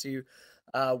adapted to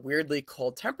weirdly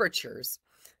cold temperatures.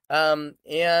 And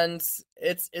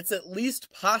it's at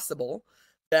least possible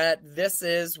that this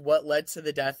is what led to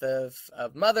the death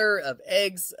of mother, of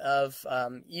eggs, of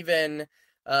even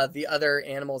the other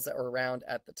animals that were around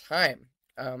at the time.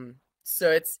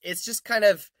 So it's just kind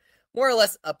of more or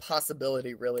less a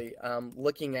possibility, really,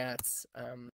 looking at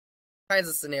kinds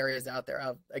of scenarios out there.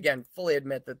 I'll, again, fully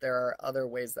admit that there are other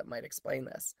ways that might explain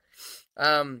this.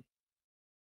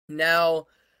 Now,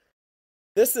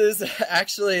 this is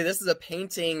a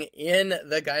painting in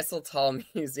the Geiseltal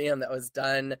Museum that was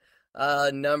done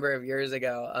a number of years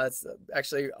ago. It's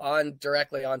actually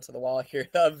directly onto the wall here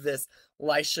of this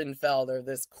Leichenfeld, or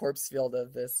this corpse field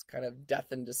of this kind of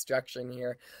death and destruction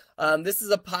here. This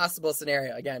is a possible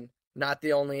scenario. Again, not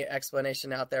the only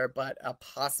explanation out there, but a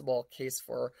possible case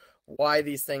for why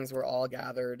these things were all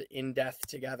gathered in death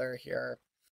together here.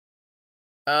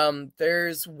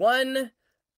 There's one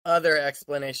other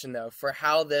explanation, though, for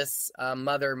how this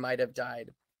mother might have died,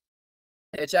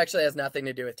 which actually has nothing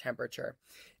to do with temperature,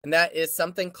 and that is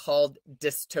something called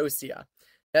dystocia.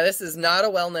 Now, this is not a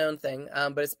well-known thing,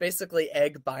 but it's basically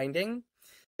egg binding.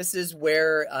 This is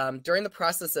where, during the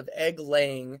process of egg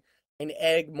laying, an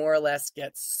egg more or less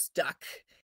gets stuck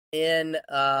in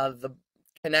the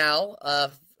canal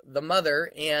of the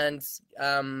mother, and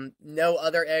no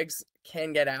other eggs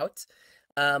can get out.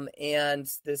 And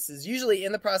this is usually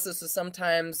in the process of,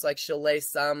 sometimes like she'll lay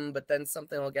some, but then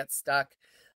something will get stuck.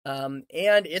 And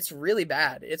it's really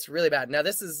bad. It's really bad. Now,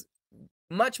 this is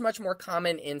much, much more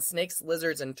common in snakes,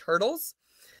 lizards, and turtles.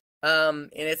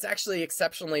 And it's actually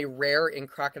exceptionally rare in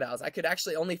crocodiles. I could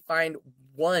actually only find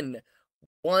one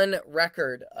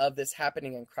record of this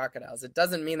happening in crocodiles. It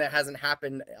doesn't mean that hasn't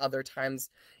happened other times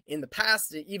in the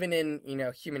past, even in,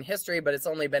 human history, but it's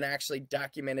only been actually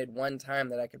documented one time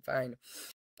that I could find.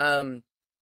 And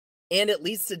it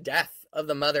leads to death of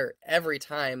the mother every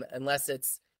time, unless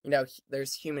it's,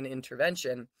 there's human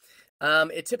intervention.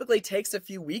 It typically takes a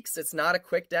few weeks. It's not a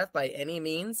quick death by any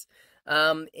means.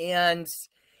 And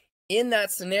in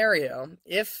that scenario,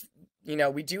 if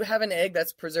we do have an egg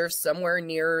that's preserved somewhere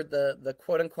near the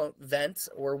quote-unquote vent,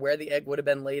 or where the egg would have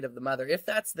been laid of the mother. If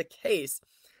that's the case,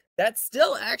 that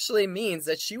still actually means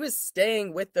that she was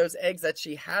staying with those eggs that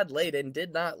she had laid and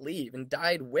did not leave, and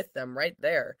died with them right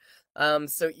there.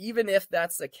 So even if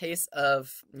that's a case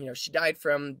of, she died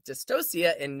from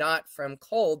dystocia and not from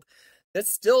cold,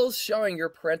 that's still showing your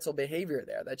parental behavior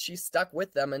there, that she stuck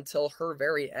with them until her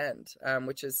very end,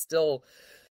 which is still,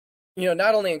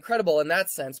 not only incredible in that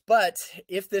sense, but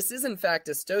if this is in fact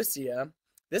dystocia,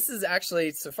 this is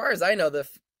actually, so far as I know, the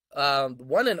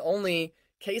one and only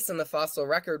case in the fossil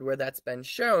record where that's been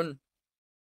shown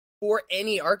for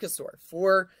any archosaur.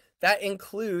 For that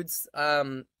includes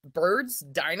birds,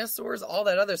 dinosaurs, all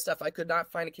that other stuff. I could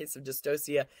not find a case of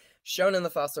dystocia shown in the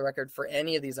fossil record for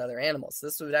any of these other animals.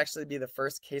 This would actually be the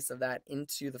first case of that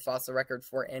into the fossil record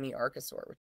for any archosaur,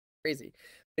 which is crazy.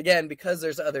 Again, because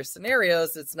there's other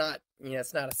scenarios, it's not,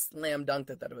 it's not a slam dunk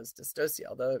that it was dystocia,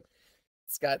 although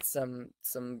it's got some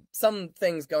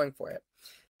things going for it.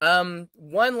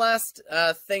 One last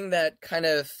thing that kind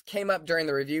of came up during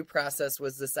the review process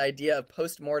was this idea of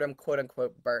post-mortem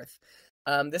quote-unquote birth.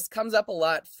 This comes up a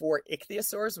lot for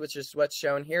ichthyosaurs, which is what's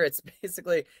shown here. It's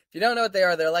basically, if you don't know what they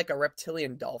are, they're like a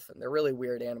reptilian dolphin. They're really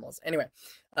weird animals. Anyway,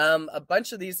 a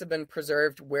bunch of these have been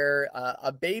preserved where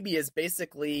a baby is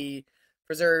basically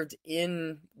preserved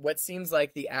in what seems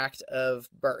like the act of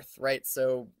birth, right?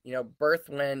 So, birth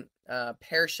went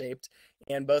pear-shaped,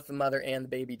 and both the mother and the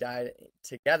baby died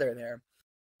together there.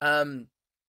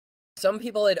 Some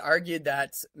people had argued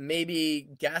that maybe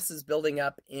gases building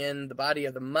up in the body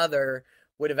of the mother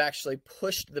would have actually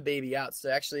pushed the baby out. So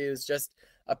actually it was just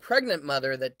a pregnant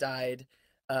mother that died,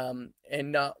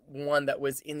 and not one that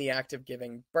was in the act of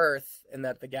giving birth, and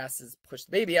that the gases pushed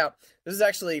the baby out. This is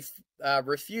actually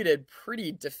refuted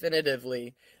pretty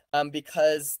definitively,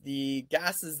 because the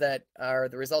gases that are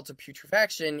the result of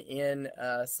putrefaction in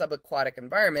a subaquatic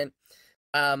environment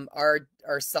are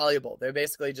soluble. They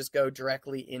basically just go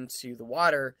directly into the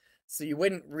water, so you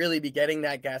wouldn't really be getting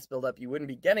that gas buildup. You wouldn't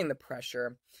be getting the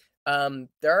pressure.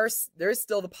 There is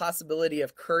still the possibility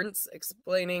of currents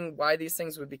explaining why these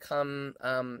things would become,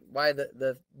 why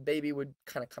the baby would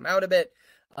kind of come out a bit,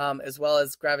 as well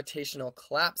as gravitational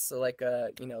collapse. So like,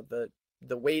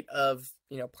 the weight of,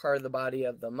 part of the body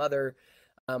of the mother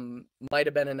might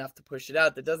have been enough to push it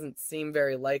out. That doesn't seem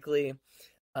very likely.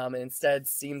 And instead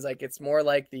seems like it's more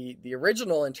like the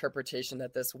original interpretation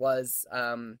that this was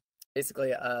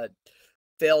basically a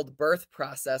failed birth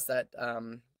process that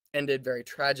ended very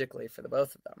tragically for the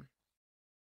both of them.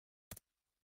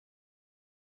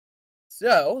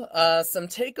 So, some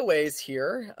takeaways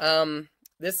here.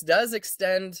 This does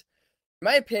extend, in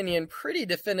my opinion, pretty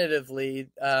definitively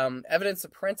evidence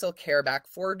of parental care back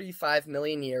 45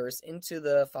 million years into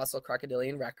the fossil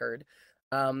crocodilian record.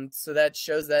 So that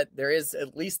shows that there is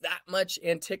at least that much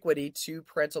antiquity to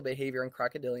parental behavior in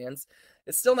crocodilians.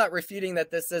 It's still not refuting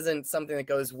that this isn't something that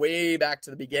goes way back to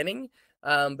the beginning,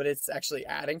 but it's actually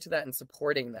adding to that and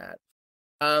supporting that.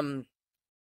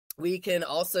 We can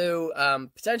also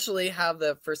potentially have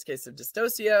the first case of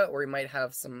dystocia, or we might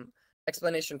have some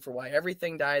explanation for why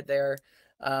everything died there.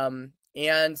 And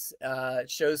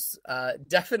it shows a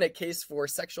definite case for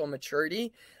sexual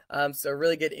maturity. So a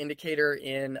really good indicator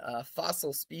in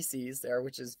fossil species there,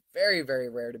 which is very, very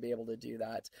rare to be able to do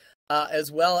that,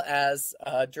 as well as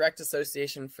direct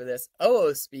association for this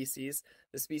Oo species,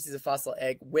 the species of fossil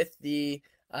egg, with the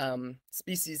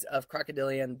species of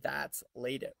crocodilian that's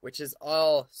laid it, which is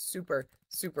all super,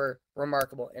 super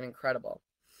remarkable and incredible.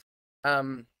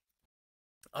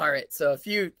 All right, so a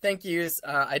few thank yous.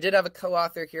 I did have a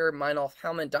co-author here, Meinolf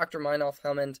Helmand, Dr. Meinolf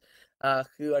Helmand,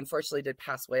 who unfortunately did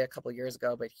pass away a couple years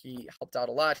ago, but he helped out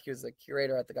a lot. He was a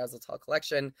curator at the Gazeltal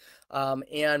Collection,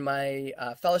 and my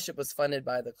fellowship was funded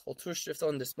by the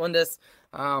Kulturstiftung des Bundes,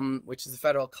 which is the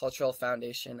Federal Cultural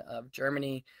Foundation of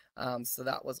Germany. So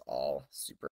that was all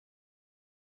super.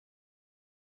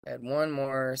 I had one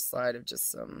more slide of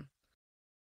just some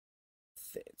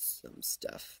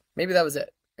stuff. Maybe that was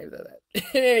it. In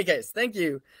any case, thank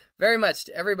you very much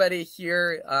to everybody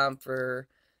here for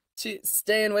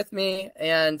staying with me,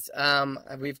 and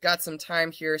we've got some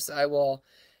time here, so I will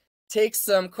take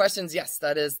some questions. Yes,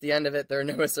 that is the end of it. There are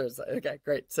no answers. Okay,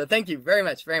 great. So thank you very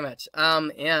much, very much.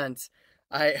 And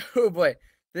oh boy,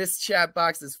 this chat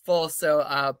box is full.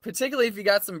 So particularly if you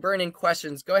got some burning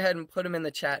questions, go ahead and put them in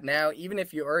the chat now, even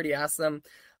if you already asked them,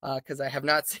 because I have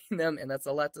not seen them, and that's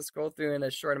a lot to scroll through in a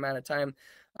short amount of time.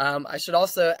 I should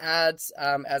also add,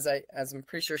 as I'm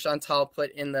pretty sure Chantal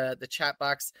put in the chat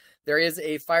box, there is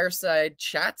a fireside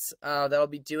chat that I'll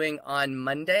be doing on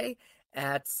Monday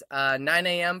at 9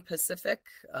 a.m. Pacific,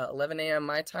 11 a.m.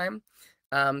 my time.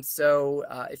 So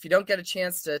if you don't get a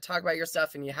chance to talk about your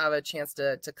stuff and you have a chance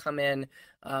to come in,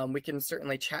 we can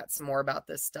certainly chat some more about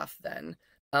this stuff then.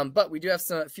 But we do have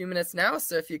a few minutes now,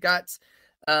 so if you got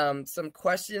some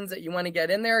questions that you want to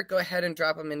get in there, go ahead and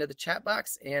drop them into the chat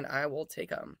box and I will take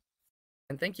them.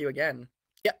 And thank you again.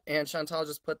 Yeah, and Chantal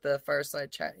just put the fireside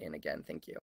chat in again. Thank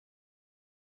you.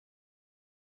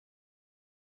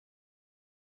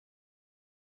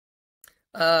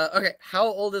 Okay, how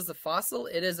old is the fossil?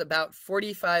 It is about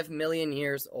 45 million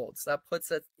years old. So that puts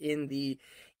it in the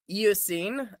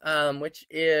Eocene, which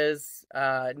is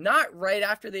not right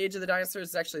after the age of the dinosaurs.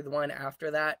 It's actually the one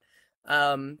after that.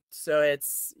 So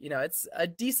it's, it's a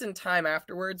decent time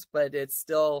afterwards, but it's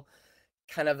still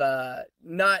kind of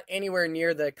not anywhere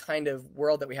near the kind of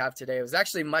world that we have today. It was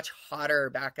actually much hotter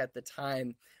back at the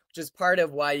time, which is part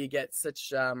of why you get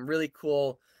such really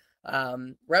cool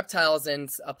reptiles in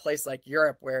a place like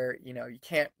Europe, where you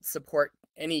can't support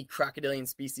any crocodilian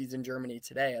species in Germany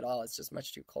today at all. It's just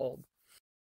much too cold.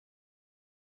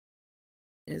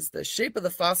 Is the shape of the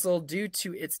fossil due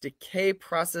to its decay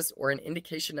process or an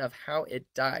indication of how it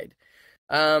died?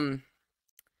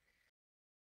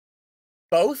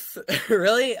 Both,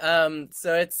 really.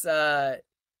 So it's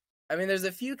there's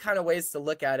a few kind of ways to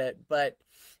look at it, but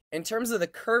in terms of the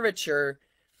curvature,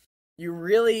 you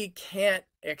really can't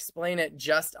explain it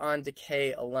just on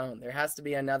decay alone. There has to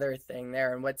be another thing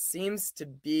there. And what seems to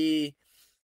be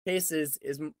cases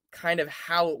is kind of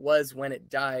how it was when it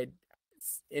died.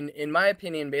 In my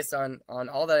opinion, based on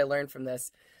all that I learned from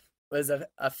this, was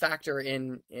a factor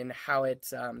in how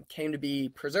it came to be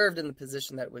preserved in the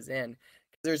position that it was in.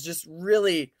 There's just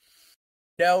really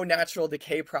no natural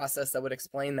decay process that would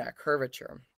explain that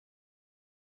curvature.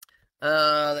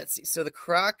 Let's see. So the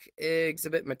croc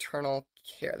exhibit maternal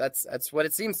care. That's what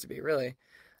it seems to be, really.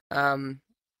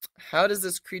 How does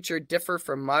this creature differ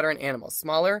from modern animals?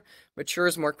 Smaller,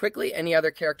 matures more quickly. Any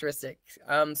other characteristics?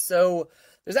 So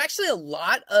there's actually a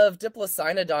lot of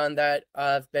Diplocynodon that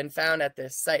have been found at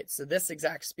this site. So this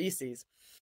exact species.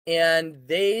 And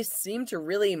they seem to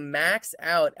really max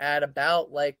out at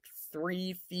about like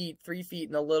 3 feet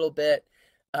and a little bit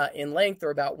in length,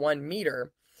 or about 1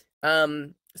 meter.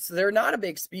 So they're not a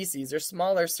big species. They're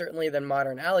smaller, certainly, than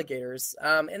modern alligators.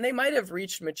 And they might have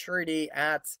reached maturity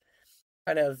at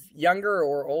kind of younger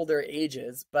or older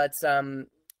ages. But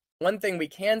one thing we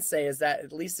can say is that,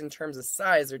 at least in terms of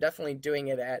size, they're definitely doing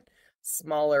it at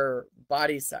smaller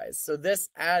body size. So this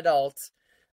adult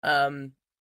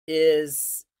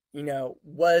is,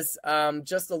 was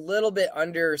just a little bit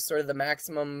under sort of the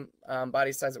maximum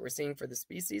body size that we're seeing for the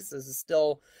species. So this is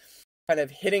still kind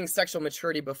of hitting sexual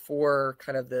maturity before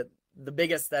kind of the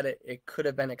biggest that it could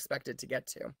have been expected to get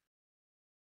to.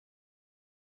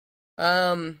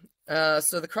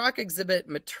 So the croc exhibit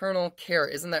maternal care.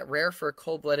 Isn't that rare for a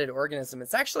cold-blooded organism?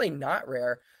 It's actually not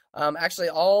rare. Actually,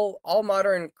 all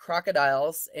modern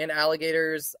crocodiles and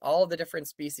alligators, all the different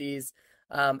species,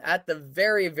 at the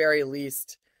very, very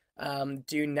least,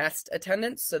 do nest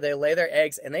attendance. So they lay their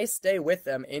eggs and they stay with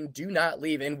them and do not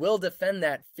leave, and will defend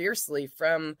that fiercely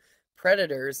from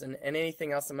predators and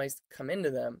anything else that might come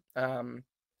into them.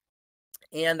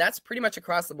 And that's pretty much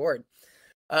across the board.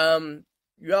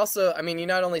 You also, you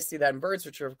not only see that in birds,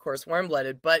 which are of course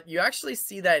warm-blooded, but you actually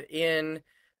see that in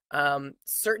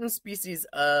certain species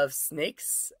of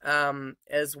snakes,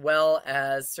 as well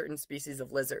as certain species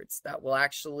of lizards that will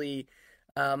actually,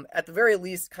 at the very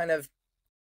least, kind of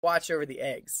watch over the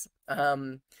eggs.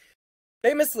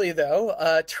 Famously,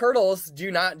 though, turtles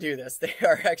do not do this. They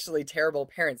are actually terrible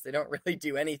parents. They don't really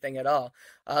do anything at all.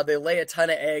 They lay a ton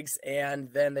of eggs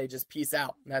and then they just peace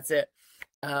out, and that's it.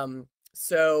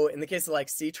 So in the case of like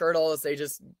sea turtles, they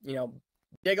just,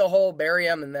 dig a hole, bury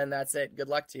them, and then that's it. Good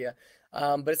luck to you.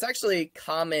 But it's actually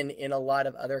common in a lot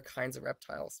of other kinds of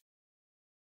reptiles.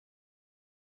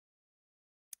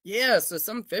 Yeah, so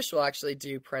some fish will actually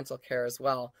do parental care as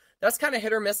well. That's kind of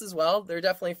hit or miss as well. There are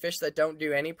definitely fish that don't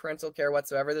do any parental care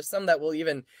whatsoever. There's some that will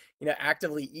even,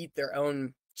 actively eat their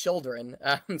own children.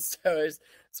 So it's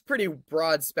a pretty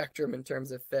broad spectrum in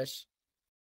terms of fish.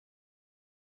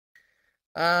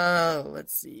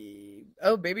 Let's see.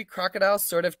 Oh, baby crocodiles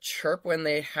sort of chirp when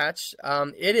they hatch.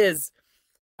 It is,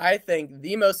 I think,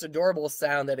 the most adorable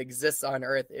sound that exists on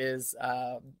Earth is,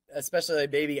 especially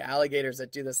baby alligators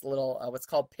that do this little, what's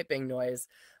called pipping noise,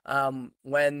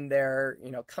 when they're,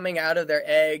 coming out of their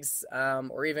eggs,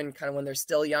 or even kind of when they're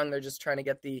still young, they're just trying to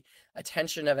get the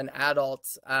attention of an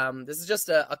adult. This is just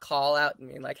a call out and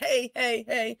being like, hey, hey,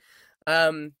 hey.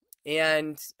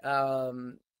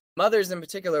 Mothers in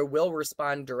particular will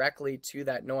respond directly to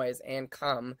that noise and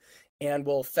come and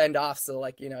will fend off. So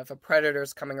like, if a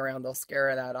predator's coming around, they'll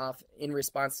scare that off in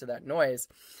response to that noise.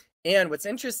 And what's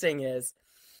interesting is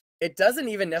it doesn't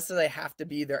even necessarily have to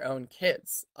be their own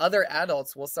kids. Other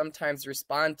adults will sometimes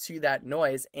respond to that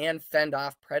noise and fend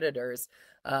off predators.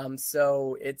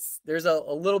 So there's a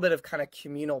little bit of kind of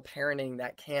communal parenting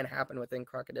that can happen within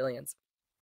crocodilians.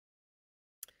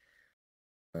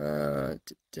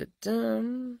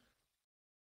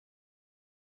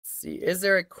 See, is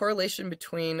there a correlation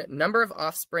between number of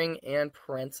offspring and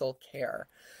parental care?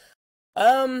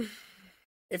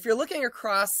 if you're looking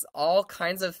across all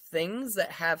kinds of things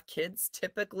that have kids,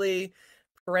 typically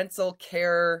parental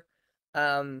care,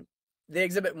 um, they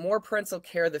exhibit more parental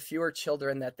care the fewer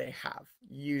children that they have,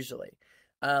 usually.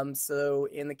 So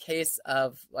in the case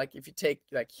of, like, if you take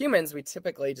like humans, we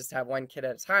typically just have one kid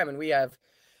at a time, and we have,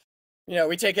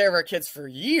 we take care of our kids for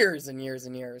years and years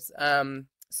and years.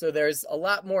 So there's a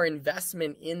lot more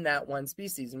investment in that one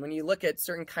species. And when you look at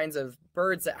certain kinds of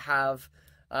birds that have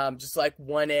just like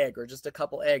one egg or just a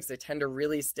couple eggs, they tend to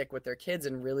really stick with their kids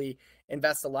and really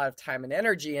invest a lot of time and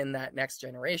energy in that next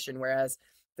generation. Whereas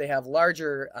they have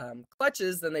larger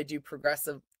clutches, then they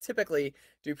typically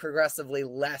do progressively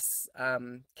less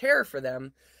care for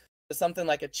them. So something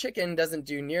like a chicken doesn't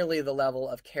do nearly the level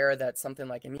of care that something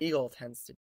like an eagle tends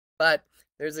to do. But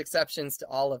there's exceptions to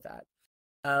all of that.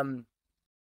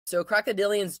 So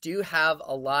crocodilians do have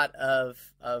a lot of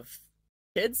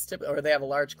kids, or they have a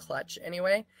large clutch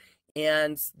anyway,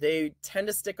 and they tend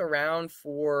to stick around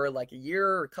for like a year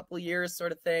or a couple of years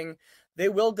sort of thing. They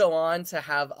will go on to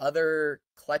have other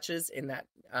clutches in that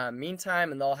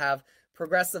meantime, and they'll have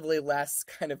progressively less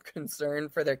kind of concern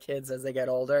for their kids as they get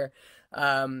older.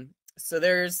 So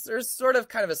there's sort of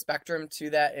kind of a spectrum to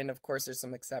that, and of course there's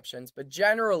some exceptions, but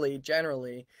generally,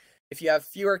 if you have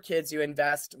fewer kids, you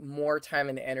invest more time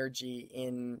and energy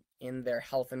in their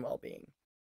health and well-being.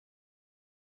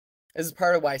 This is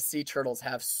part of why sea turtles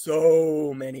have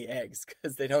so many eggs,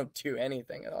 because they don't do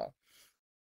anything at all.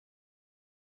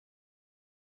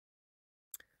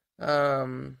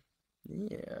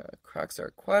 Yeah, crocs are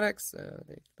aquatic, so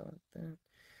they thought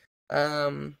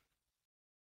that.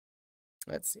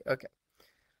 Let's see. Okay.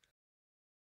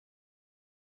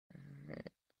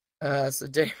 So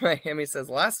Dave Miami says,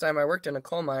 last time I worked in a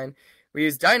coal mine, we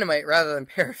used dynamite rather than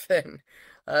paraffin.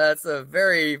 That's a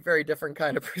very, very different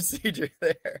kind of procedure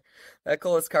there. That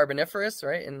coal is carboniferous,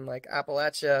 right, in like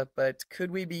Appalachia, but could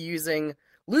we be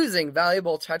losing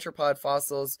valuable tetrapod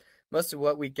fossils? Most of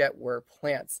what we get were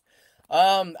plants.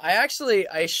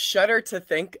 I shudder to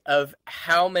think of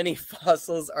how many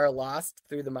fossils are lost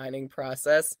through the mining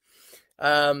process.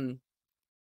 I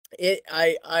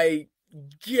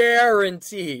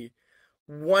guarantee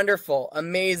wonderful,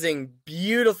 amazing,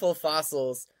 beautiful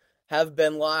fossils have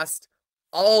been lost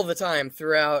all the time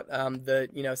throughout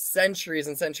the centuries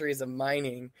and centuries of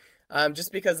mining,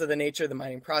 just because of the nature of the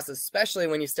mining process, especially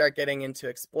when you start getting into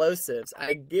explosives.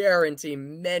 I guarantee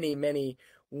many, many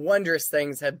wondrous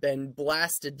things have been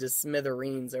blasted to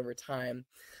smithereens over time.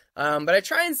 But I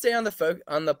try and stay on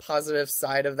the positive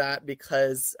side of that,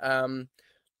 because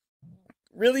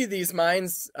really these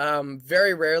mines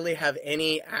very rarely have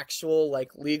any actual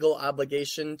like legal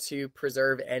obligation to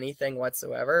preserve anything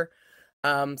whatsoever.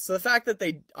 So the fact that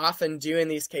they often do in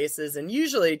these cases, and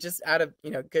usually just out of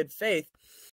good faith,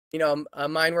 a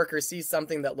mine worker sees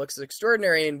something that looks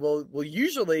extraordinary and will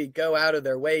usually go out of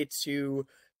their way to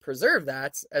preserve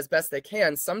that as best they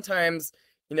can. Sometimes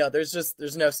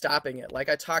there's no stopping it. Like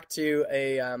I talked to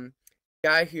a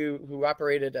guy who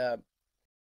operated a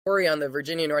quarry on the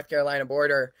Virginia-North Carolina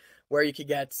border where you could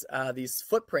get these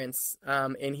footprints.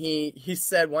 And he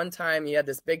said one time he had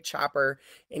this big chopper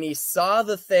and he saw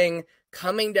the thing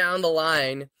coming down the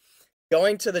line,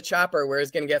 going to the chopper where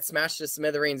it's going to get smashed to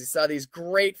smithereens. He saw these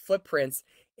great footprints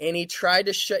and he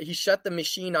shut the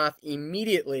machine off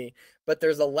immediately, but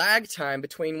there's a lag time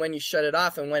between when you shut it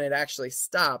off and when it actually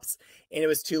stops, and it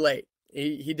was too late.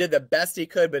 He did the best he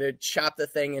could, but it chopped the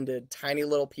thing into tiny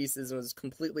little pieces and was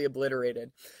completely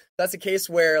obliterated. That's a case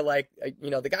where, like,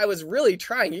 the guy was really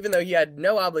trying, even though he had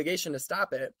no obligation to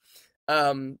stop it.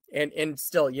 And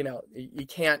still, you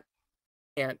can't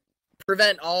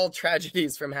prevent all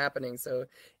tragedies from happening. So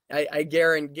I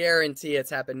guarantee it's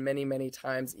happened many, many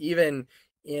times, even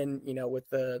in with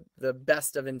the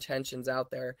best of intentions out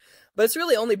there. But it's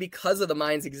really only because of the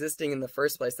mines existing in the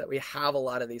first place that we have a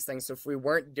lot of these things. So if we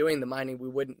weren't doing the mining, we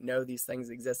wouldn't know these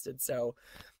things existed. So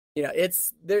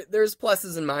there's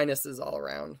pluses and minuses all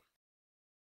around.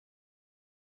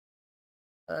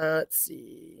 Let's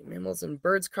see. Mammals and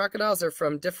birds. Crocodiles are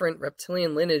from different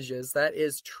reptilian lineages. That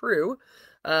is true.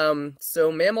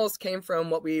 So mammals came from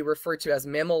what we refer to as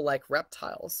mammal-like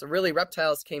reptiles. So really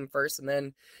reptiles came first, and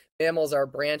then mammals are a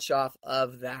branch off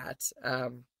of that.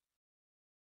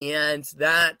 And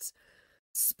that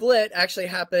split actually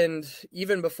happened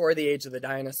even before the age of the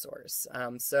dinosaurs.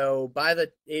 So by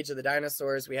the age of the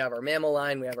dinosaurs, we have our mammal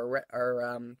line, we have our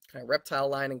kind of reptile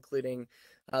line, including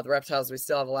the reptiles we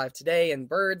still have alive today, and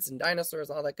birds and dinosaurs,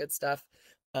 all that good stuff.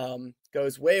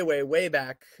 Goes way, way, way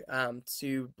back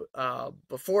to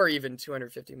before even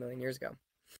 250 million years ago.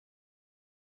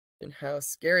 and how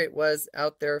scary it was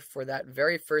out there for that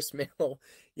very first mammal.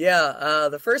 Yeah,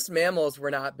 the first mammals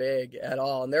were not big at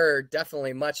all, and there are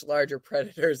definitely much larger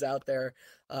predators out there.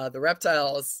 The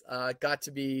reptiles got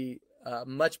to be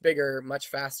much bigger, much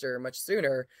faster, much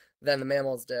sooner than the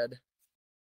mammals did.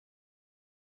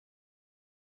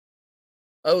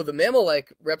 Oh, the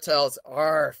mammal-like reptiles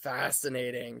are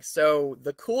fascinating. So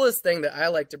the coolest thing that I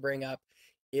like to bring up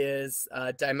is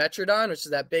Dimetrodon, which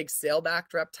is that big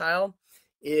sail-backed reptile,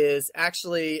 is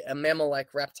actually a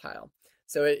mammal-like reptile.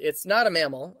 So it's not a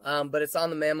mammal, but it's on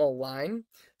the mammal line.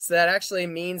 So that actually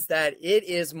means that it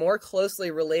is more closely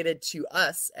related to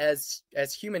us as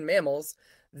human mammals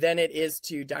than it is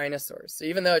to dinosaurs. So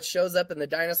even though it shows up in the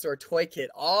dinosaur toy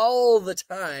kit all the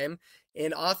time,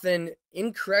 and often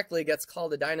incorrectly gets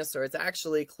called a dinosaur, it's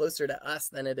actually closer to us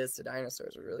than it is to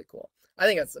dinosaurs. It's really cool. I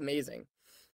think that's amazing.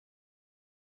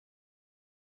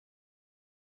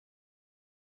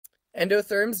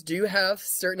 Endotherms do have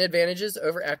certain advantages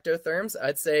over ectotherms.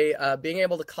 I'd say being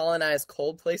able to colonize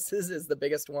cold places is the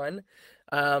biggest one.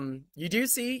 You do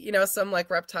see, some like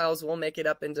reptiles will make it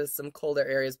up into some colder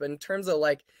areas, but in terms of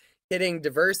like hitting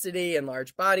diversity and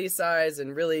large body size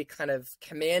and really kind of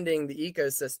commanding the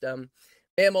ecosystem,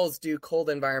 mammals do cold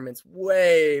environments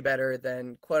way better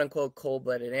than quote unquote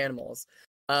cold-blooded animals.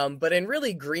 But in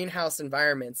really greenhouse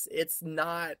environments, it's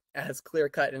not as clear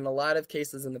cut. In a lot of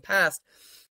cases in the past,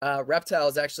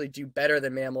 reptiles actually do better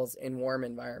than mammals in warm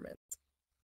environments.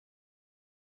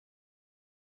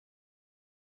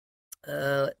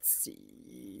 Let's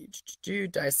see.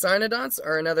 Dicynodonts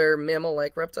are another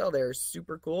mammal-like reptile. They're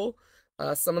super cool.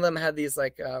 Some of them have these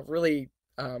like really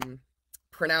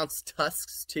pronounced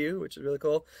tusks too, which is really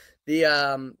cool.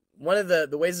 The one of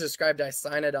the ways to describe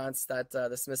dicynodonts that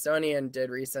the Smithsonian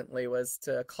did recently was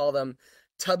to call them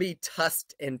tubby,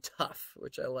 tusked, and tough,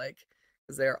 which I like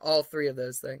because they are all three of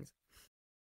those things.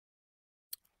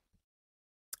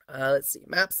 Let's see.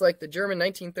 Maps like the German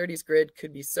 1930s grid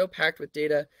could be so packed with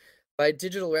data by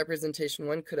digital representation,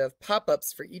 one could have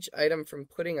pop-ups for each item from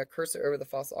putting a cursor over the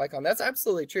fossil icon. That's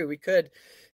absolutely true. We could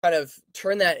kind of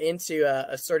turn that into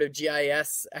a sort of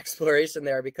GIS exploration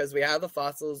there because we have the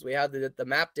fossils, we have the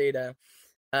map data,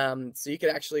 so you could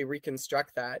actually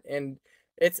reconstruct that. And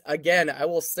it's, again, I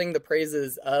will sing the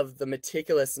praises of the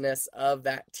meticulousness of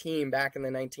that team back in the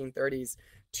 1930s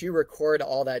to record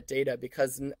all that data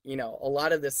because, a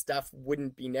lot of this stuff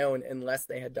wouldn't be known unless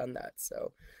they had done that.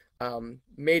 So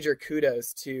major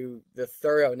kudos to the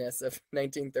thoroughness of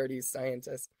 1930s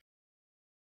scientists.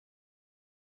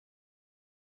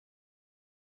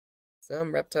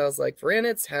 Some reptiles, like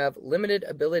varanids, have limited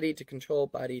ability to control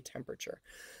body temperature.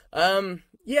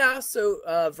 Yeah, so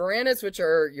varanids, which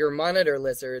are your monitor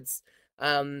lizards,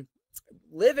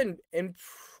 live in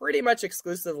pretty much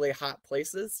exclusively hot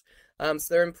places. So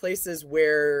they're in places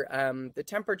where the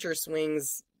temperature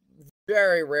swings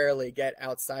very rarely get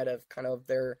outside of kind of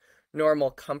their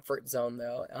normal comfort zone,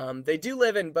 though. They do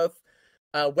live in both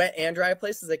wet and dry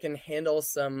places. They can handle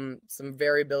some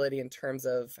variability in terms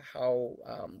of how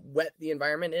wet the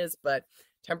environment is, but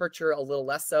temperature a little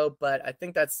less so. But I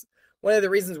think that's one of the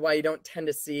reasons why you don't tend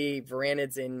to see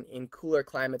varanids in cooler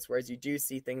climates, whereas you do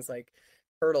see things like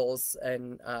turtles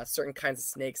and certain kinds of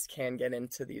snakes can get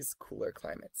into these cooler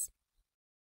climates.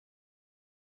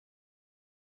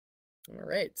 All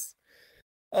right.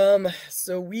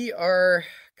 So we are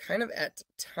kind of at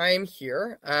time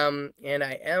here, and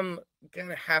I am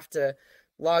gonna have to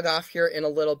log off here in a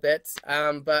little bit,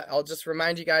 but I'll just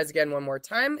remind you guys again one more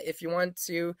time, if you want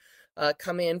to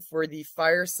come in for the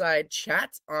fireside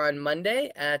chat on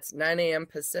Monday at 9 a.m.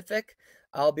 Pacific,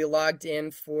 I'll be logged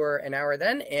in for an hour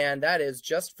then, and that is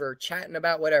just for chatting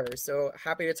about whatever. So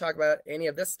happy to talk about any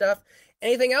of this stuff.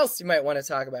 Anything else you might want to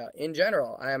talk about in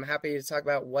general, I am happy to talk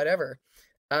about whatever.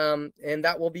 And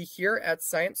that will be here at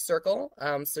Science Circle.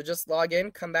 So just log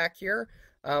in, come back here.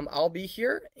 I'll be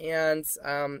here, and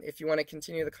if you want to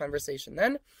continue the conversation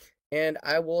then. And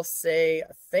I will say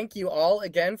thank you all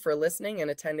again for listening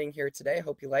and attending here today.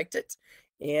 Hope you liked it,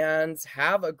 and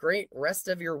have a great rest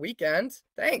of your weekend.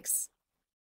 Thanks.